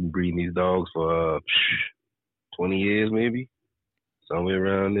 You know, I've been breeding these dogs for 20 years, maybe, somewhere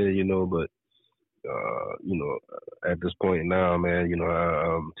around there. You know, but you know, at this point now, man, you know,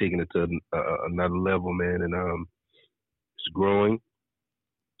 I'm taking it to another level, man, and it's growing,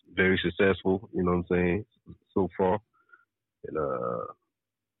 very successful, you know what I'm saying, so far. And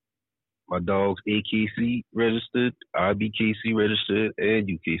my dogs AKC registered, IBKC registered, and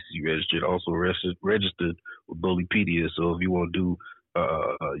UKC registered, also registered with Bullypedia. So if you want to do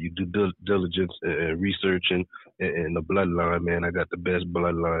you do diligence and researching and the bloodline, man, I got the best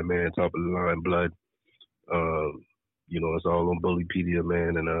bloodline, man, top of the line blood. You know, it's all on Bullypedia,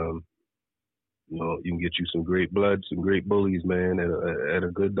 man, and you know, you can get you some great blood, some great bullies, man, at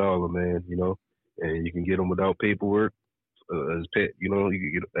a good dollar, man, you know, and you can get them without paperwork as pet, you know, you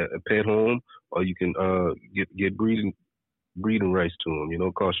can get a pet home, or you can get breeding rights to them, you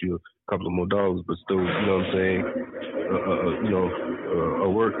know, cost you a couple of more dollars, but still, you know what I'm saying, you know, a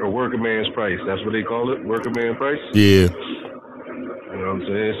worker man's price, that's what they call it, worker man price. Yeah. You know what I'm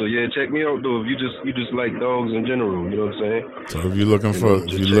saying? So yeah, check me out though. If you just like dogs in general, you know what I'm saying? So if you're looking for a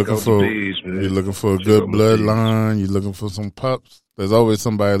good bloodline, you're looking for some pups, there's always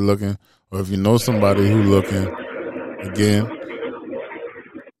somebody looking. Or if you know somebody who looking, again,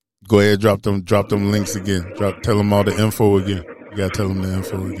 go ahead, drop them links again. Tell them all the info again. You gotta tell them the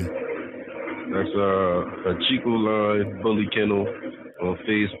info again. That's a Chico line, Bully Kennel on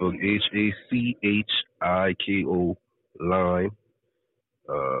Facebook, HACHIKO line.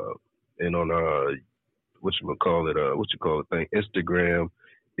 And on Instagram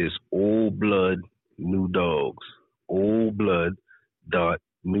is Old Blood New Dogs. Old Blood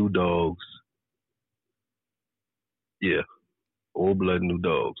 .new dogs. Yeah, Old Blood New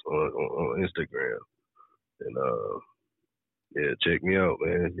Dogs on Instagram. And yeah, check me out,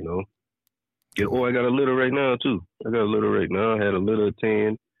 man. You know. I got a litter right now too. I had a litter of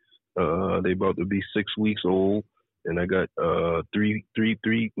 10. They about to be 6 weeks old. And I got 4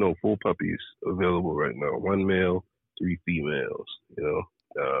 puppies available right now. 1 male, 3 females. You know,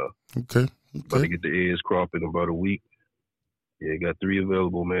 okay. About to get the ears cropped in about a week. Yeah, got 3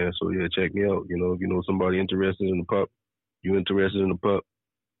 available, man. So yeah, check me out. You know, if you know somebody interested in the pup, you know what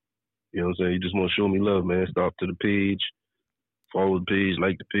I'm saying? You just want to show me love, man. Stop to the page. Follow the page,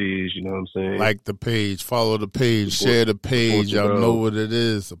 like the page, you know what I'm saying? Like the page, follow the page, share the page. Y'all know what it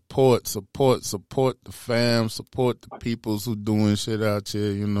is. Support the fam, support the peoples who doing shit out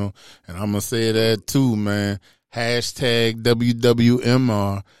here, you know. And I'm going to say that too, man. Hashtag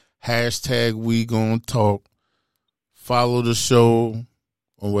WWMR, hashtag We Gon' Talk. Follow the show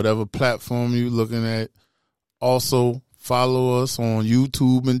on whatever platform you're looking at. Also, follow us on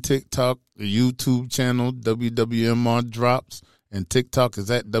YouTube and TikTok. The YouTube channel, WWMR Drops. And TikTok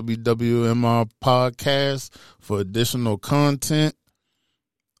is at WWMR Podcast for additional content.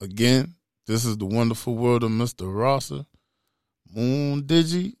 Again, this is the wonderful world of Mr. Rosser. Moon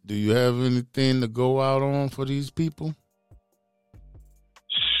Digi, do you have anything to go out on for these people?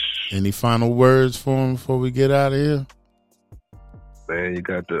 Any final words for them before we get out of here? Man, you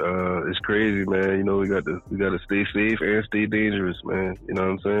got to. It's crazy, man. You know, we got to stay safe and stay dangerous, man. You know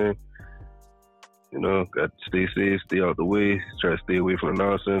what I'm saying? You know, got to stay safe, stay out the way, try to stay away from the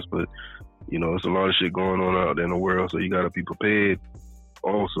nonsense. But you know, it's a lot of shit going on out there in the world, so you got to be prepared.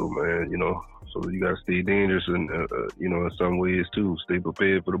 Also, man, you know, so you got to stay dangerous and you know, in some ways too, stay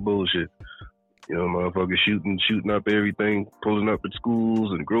prepared for the bullshit. You know, motherfuckers shooting up everything, pulling up at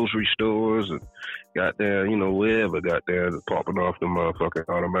schools and grocery stores and goddamn, you know, wherever goddamn popping off the motherfucking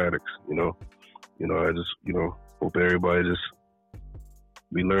automatics, you know. You know, I just, you know, hope everybody just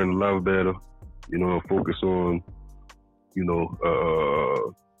be learning to love better, you know, and focus on, you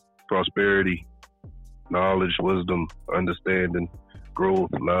know, prosperity, knowledge, wisdom, understanding,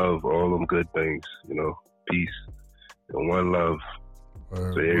 growth, love, all them good things, you know, peace, and one love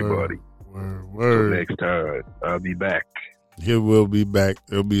to everybody. Word. Till next time, I'll be back. He will be back.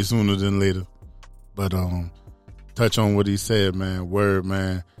 It'll be sooner than later. But touch on what he said, man. Word,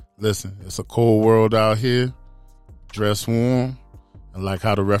 man. Listen, it's a cold world out here. Dress warm. And like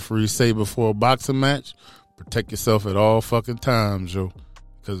how the referees say before a boxing match, protect yourself at all fucking times, yo.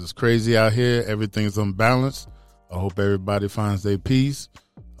 Because it's crazy out here. Everything's unbalanced. I hope everybody finds their peace.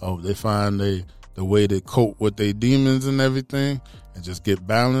 I hope they find the way they cope with their demons and everything and just get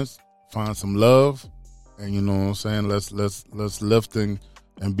balanced. Find some love, and you know what I'm saying. Let's lift and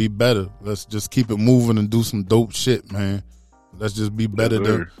be better. Let's just keep it moving and do some dope shit, man. Let's just be better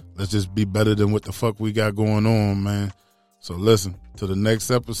than what the fuck we got going on, man. So listen to the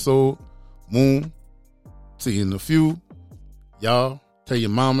next episode. Moon, see you in a few. Y'all tell your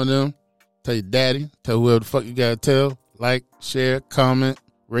mama them, tell your daddy, tell whoever the fuck you gotta tell. Like, share, comment,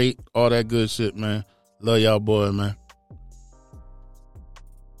 rate, all that good shit, man. Love y'all, boy, man.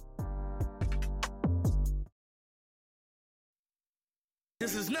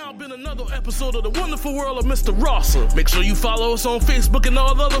 This has now been another episode of The Wonderful World of Mr. Rosser. Make sure you follow us on Facebook and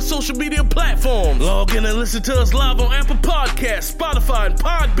all the other social media platforms. Log in and listen to us live on Apple Podcasts, Spotify, and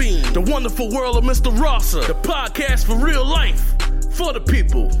Podbean. The Wonderful World of Mr. Rosser, the podcast for real life, for the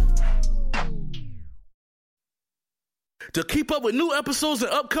people. To keep up with new episodes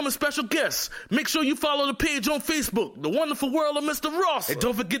and upcoming special guests, make sure you follow the page on Facebook, The Wonderful World of Mr. Rosser. And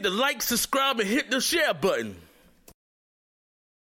don't forget to like, subscribe, and hit the share button.